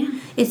sorry." Yeah.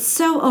 It's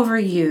so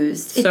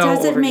overused. It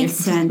doesn't make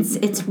sense.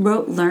 It's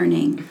rote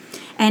learning.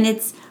 And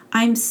it's,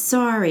 I'm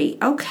sorry.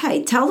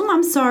 Okay, tell them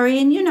I'm sorry.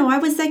 And, I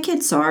was that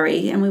kid,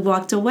 sorry. And we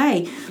walked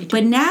away.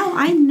 But now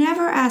I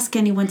never ask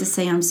anyone to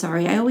say I'm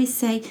sorry. I always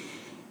say,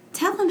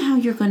 tell them how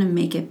you're going to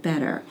make it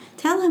better.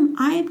 Tell them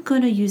I'm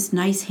going to use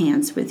nice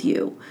hands with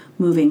you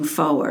moving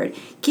forward.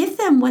 Give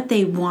them what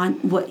they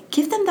want.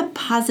 Give them the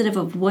positive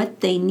of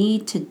what they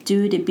need to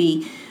do to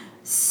be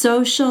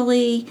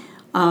socially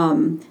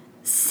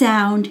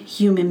sound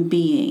human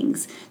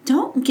beings.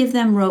 Don't give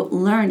them rote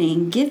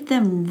learning. Give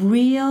them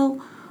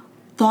real,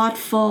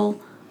 thoughtful,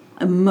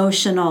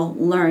 emotional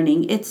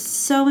learning. It's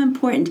so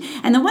important.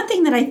 And the one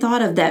thing that I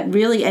thought of that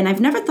really, and I've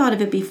never thought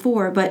of it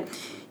before, but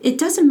it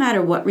doesn't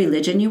matter what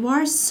religion you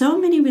are. So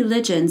many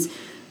religions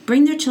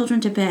bring their children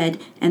to bed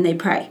and they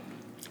pray.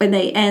 And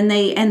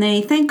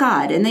they thank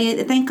God, and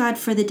they thank God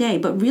for the day.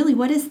 But really,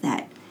 what is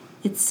that?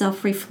 It's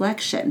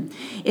self-reflection.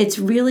 It's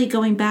really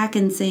going back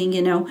and saying,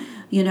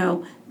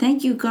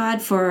 thank you,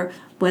 God, for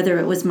whether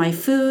it was my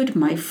food,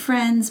 my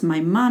friends, my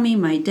mommy,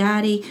 my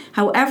daddy,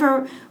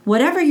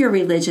 whatever your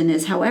religion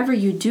is, however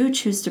you do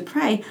choose to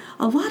pray,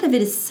 a lot of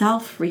it is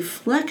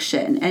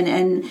self-reflection.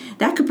 And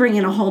that could bring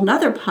in a whole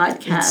nother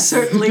podcast. It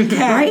certainly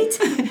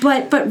can.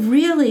 Right? But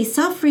really,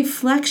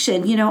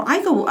 self-reflection,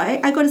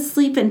 I go to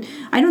sleep, and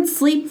I don't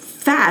sleep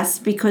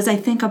fast because I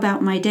think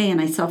about my day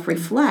and I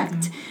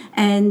self-reflect.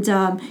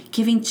 And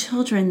giving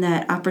children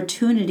that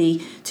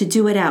opportunity to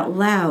do it out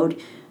loud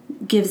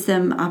gives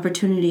them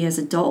opportunity as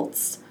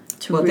adults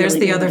to really there's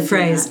the other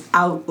phrase,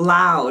 out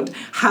loud.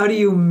 How do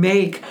you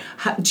make,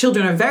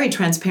 children are very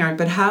transparent,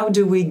 but how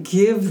do we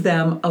give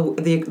them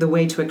the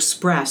way to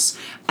express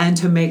and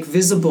to make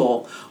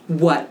visible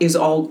what is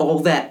all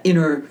that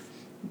inner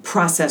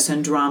process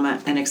and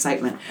drama and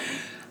excitement?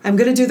 I'm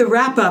going to do the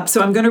wrap-up,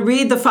 so I'm going to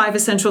read the 5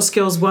 essential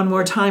skills one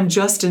more time,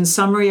 just in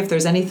summary, if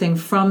there's anything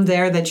from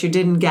there that you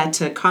didn't get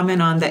to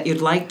comment on that you'd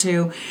like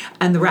to.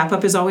 And the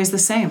wrap-up is always the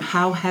same.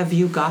 How have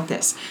you got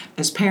this?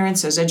 As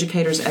parents, as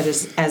educators,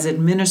 as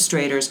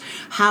administrators,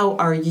 how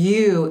are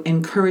you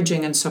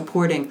encouraging and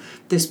supporting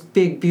this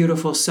big,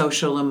 beautiful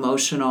social,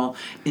 emotional,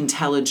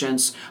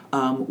 intelligence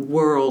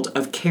world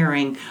of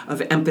caring,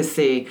 of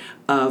empathy,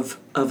 of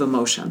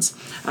emotions?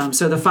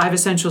 So the 5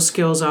 essential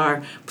skills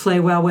are: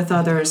 play well with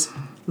others,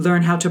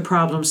 learn how to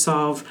problem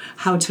solve,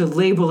 how to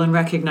label and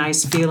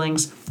recognize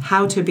feelings,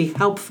 how to be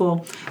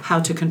helpful, how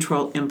to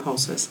control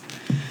impulses.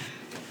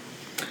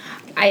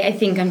 I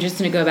think I'm just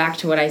going to go back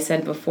to what I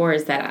said before,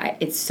 is that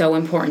it's so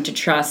important to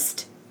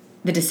trust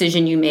the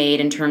decision you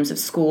made in terms of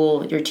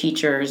school, your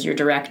teachers, your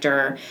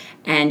director,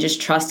 and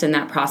just trust in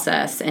that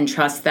process, and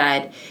trust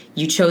that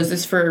you chose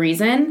this for a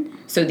reason.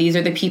 So these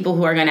are the people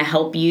who are going to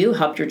help you,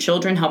 help your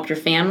children, help your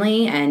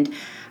family. And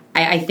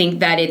I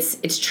think that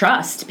it's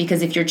trust,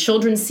 because if your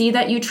children see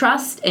that you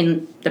trust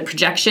in the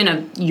projection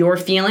of your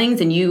feelings,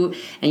 and you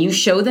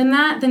show them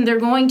that, then they're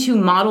going to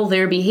model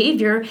their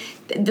behavior.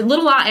 The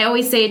little eye, I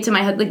always say it to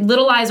my husband,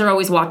 little eyes are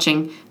always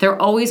watching.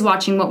 They're always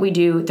watching what we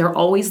do. They're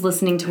always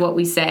listening to what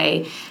we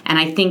say. And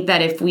I think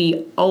that if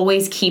we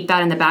always keep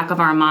that in the back of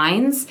our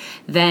minds,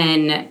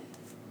 then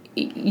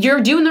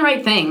you're doing the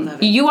right thing.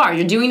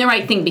 You're doing the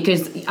right thing,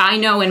 because I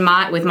know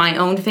with my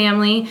own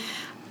family,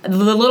 the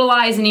little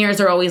eyes and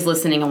ears are always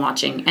listening and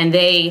watching, and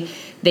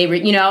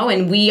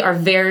and we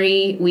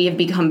have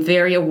become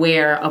very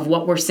aware of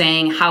what we're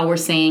saying, how we're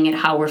saying it,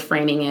 how we're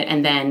framing it,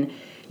 and then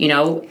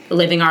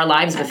living our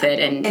lives with it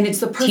and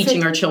it's the perfect,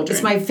 teaching our children.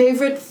 It's my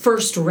favorite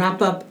first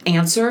wrap-up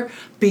answer,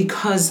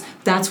 because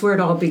that's where it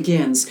all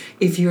begins.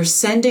 If you're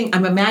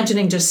I'm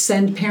imagining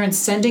parents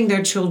sending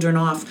their children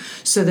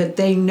off so that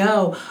they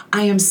know,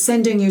 I am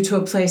sending you to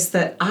a place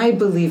that I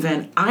believe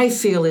in, I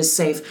feel is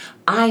safe,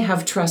 I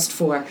have trust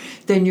for,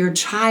 then your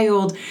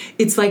child,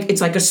 it's like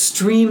a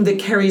stream that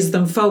carries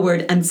them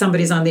forward, and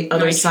somebody's on the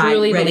other side. I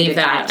truly ready believe to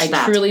that. catch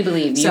that. I truly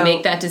believe you So,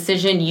 make that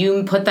decision,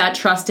 you put that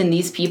trust in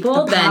these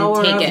people, the then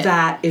power take of it.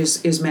 that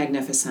is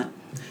magnificent.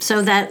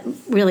 So that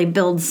really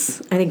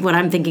builds, I think what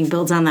I'm thinking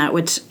builds on that,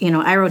 which,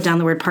 I wrote down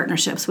the word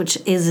partnerships, which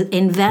is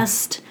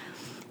invest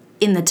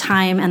in the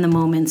time and the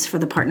moments for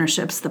the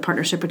partnership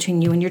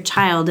between you and your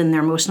child and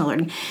their emotional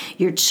learning.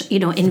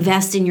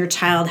 Invest in your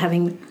child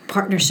having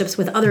partnerships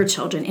with other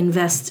children,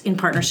 invest in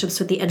partnerships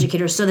with the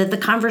educators so that the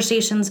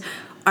conversations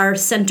are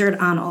centered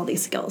on all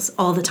these skills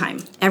all the time.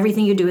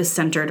 Everything you do is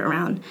centered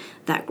around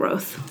that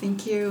growth.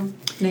 Thank you,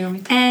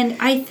 Naomi. And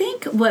I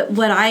think what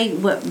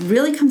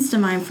really comes to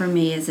mind for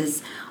me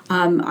is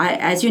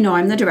as you know,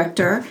 I'm the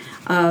director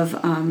of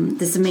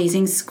this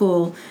amazing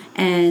school,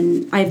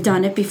 and I've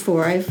done it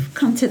before. I've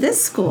come to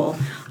this school,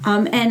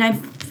 and I've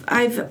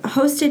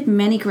hosted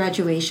many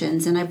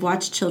graduations, and I've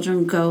watched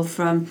children go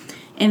from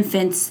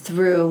infants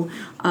through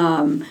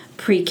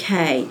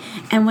pre-K.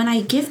 And when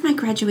I give my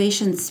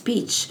graduation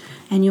speech,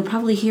 and you'll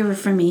probably hear it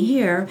from me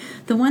here,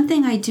 the one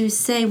thing I do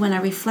say when I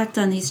reflect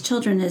on these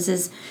children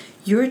is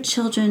your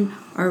children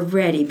are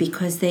ready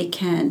because they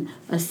can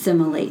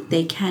assimilate,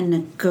 they can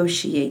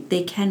negotiate,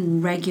 they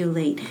can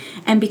regulate.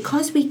 And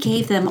because we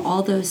gave them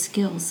all those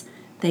skills,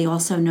 they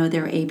also know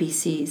their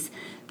ABCs.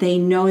 They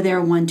know their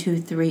 1, 2,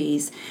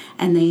 3s,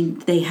 and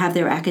they have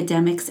their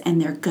academics,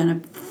 and they're gonna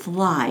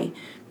fly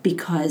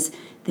because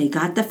they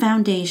got the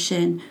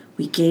foundation,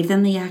 we gave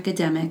them the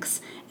academics,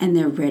 and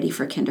they're ready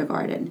for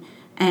kindergarten.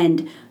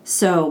 And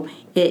so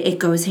it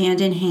goes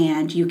hand in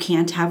hand. You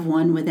can't have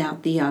one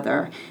without the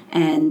other,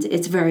 and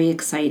it's very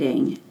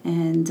exciting.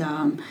 And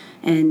our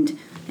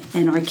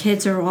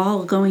kids are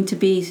all going to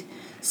be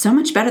so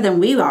much better than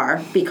we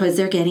are because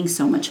they're getting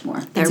so much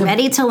more. They're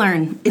ready to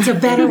learn. It's a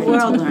better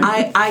world.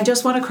 I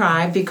just want to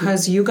cry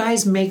because you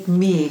guys make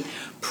me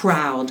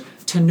proud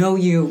to know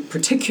you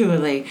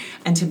particularly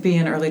and to be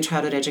an early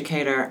childhood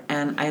educator.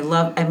 And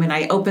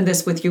I opened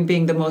this with you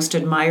being the most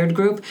admired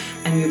group,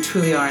 and you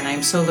truly are. And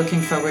I'm so looking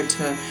forward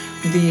to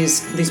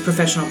these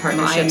professional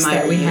partnerships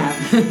that we have.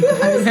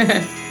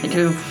 Thank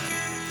you.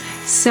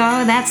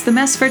 So that's the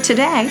mess for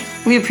today.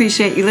 We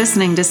appreciate you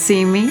listening to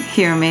See Me,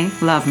 Hear Me,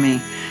 Love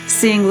Me.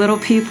 Seeing little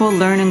people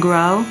learn and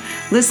grow,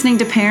 listening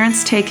to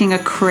parents taking a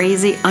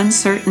crazy,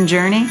 uncertain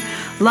journey,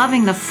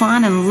 loving the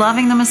fun and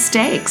loving the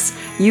mistakes.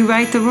 You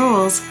write the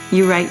rules,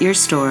 you write your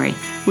story.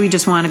 We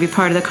just want to be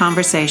part of the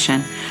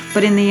conversation.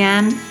 But in the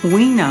end,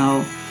 we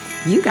know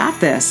you got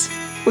this.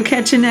 We'll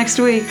catch you next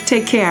week.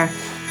 Take care.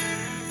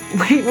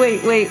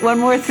 Wait, one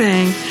more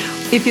thing.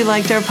 If you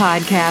liked our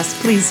podcast,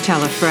 please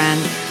tell a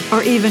friend.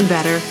 Or even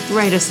better,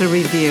 write us a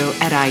review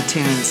at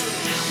iTunes.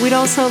 We'd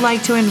also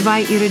like to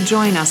invite you to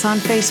join us on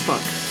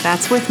Facebook.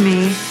 That's with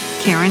me,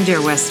 Karen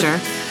Deerwester,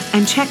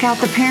 and check out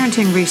the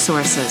parenting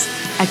resources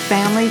at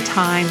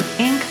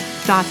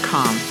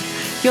FamilyTimeInc.com.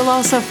 You'll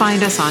also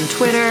find us on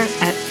Twitter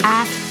at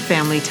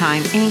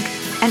FamilyTimeInc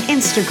and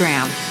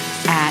Instagram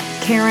at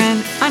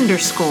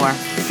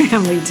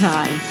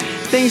Karen_FamilyTime.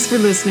 Thanks for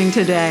listening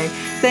today.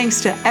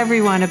 Thanks to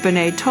everyone at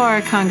B'nai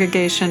Torah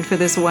Congregation for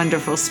this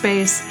wonderful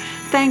space.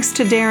 Thanks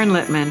to Darren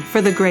Littman for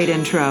the great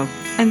intro.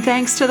 And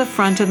thanks to the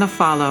front and the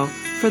follow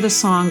for the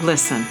song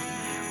Listen.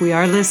 We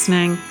are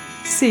listening.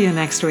 See you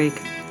next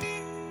week.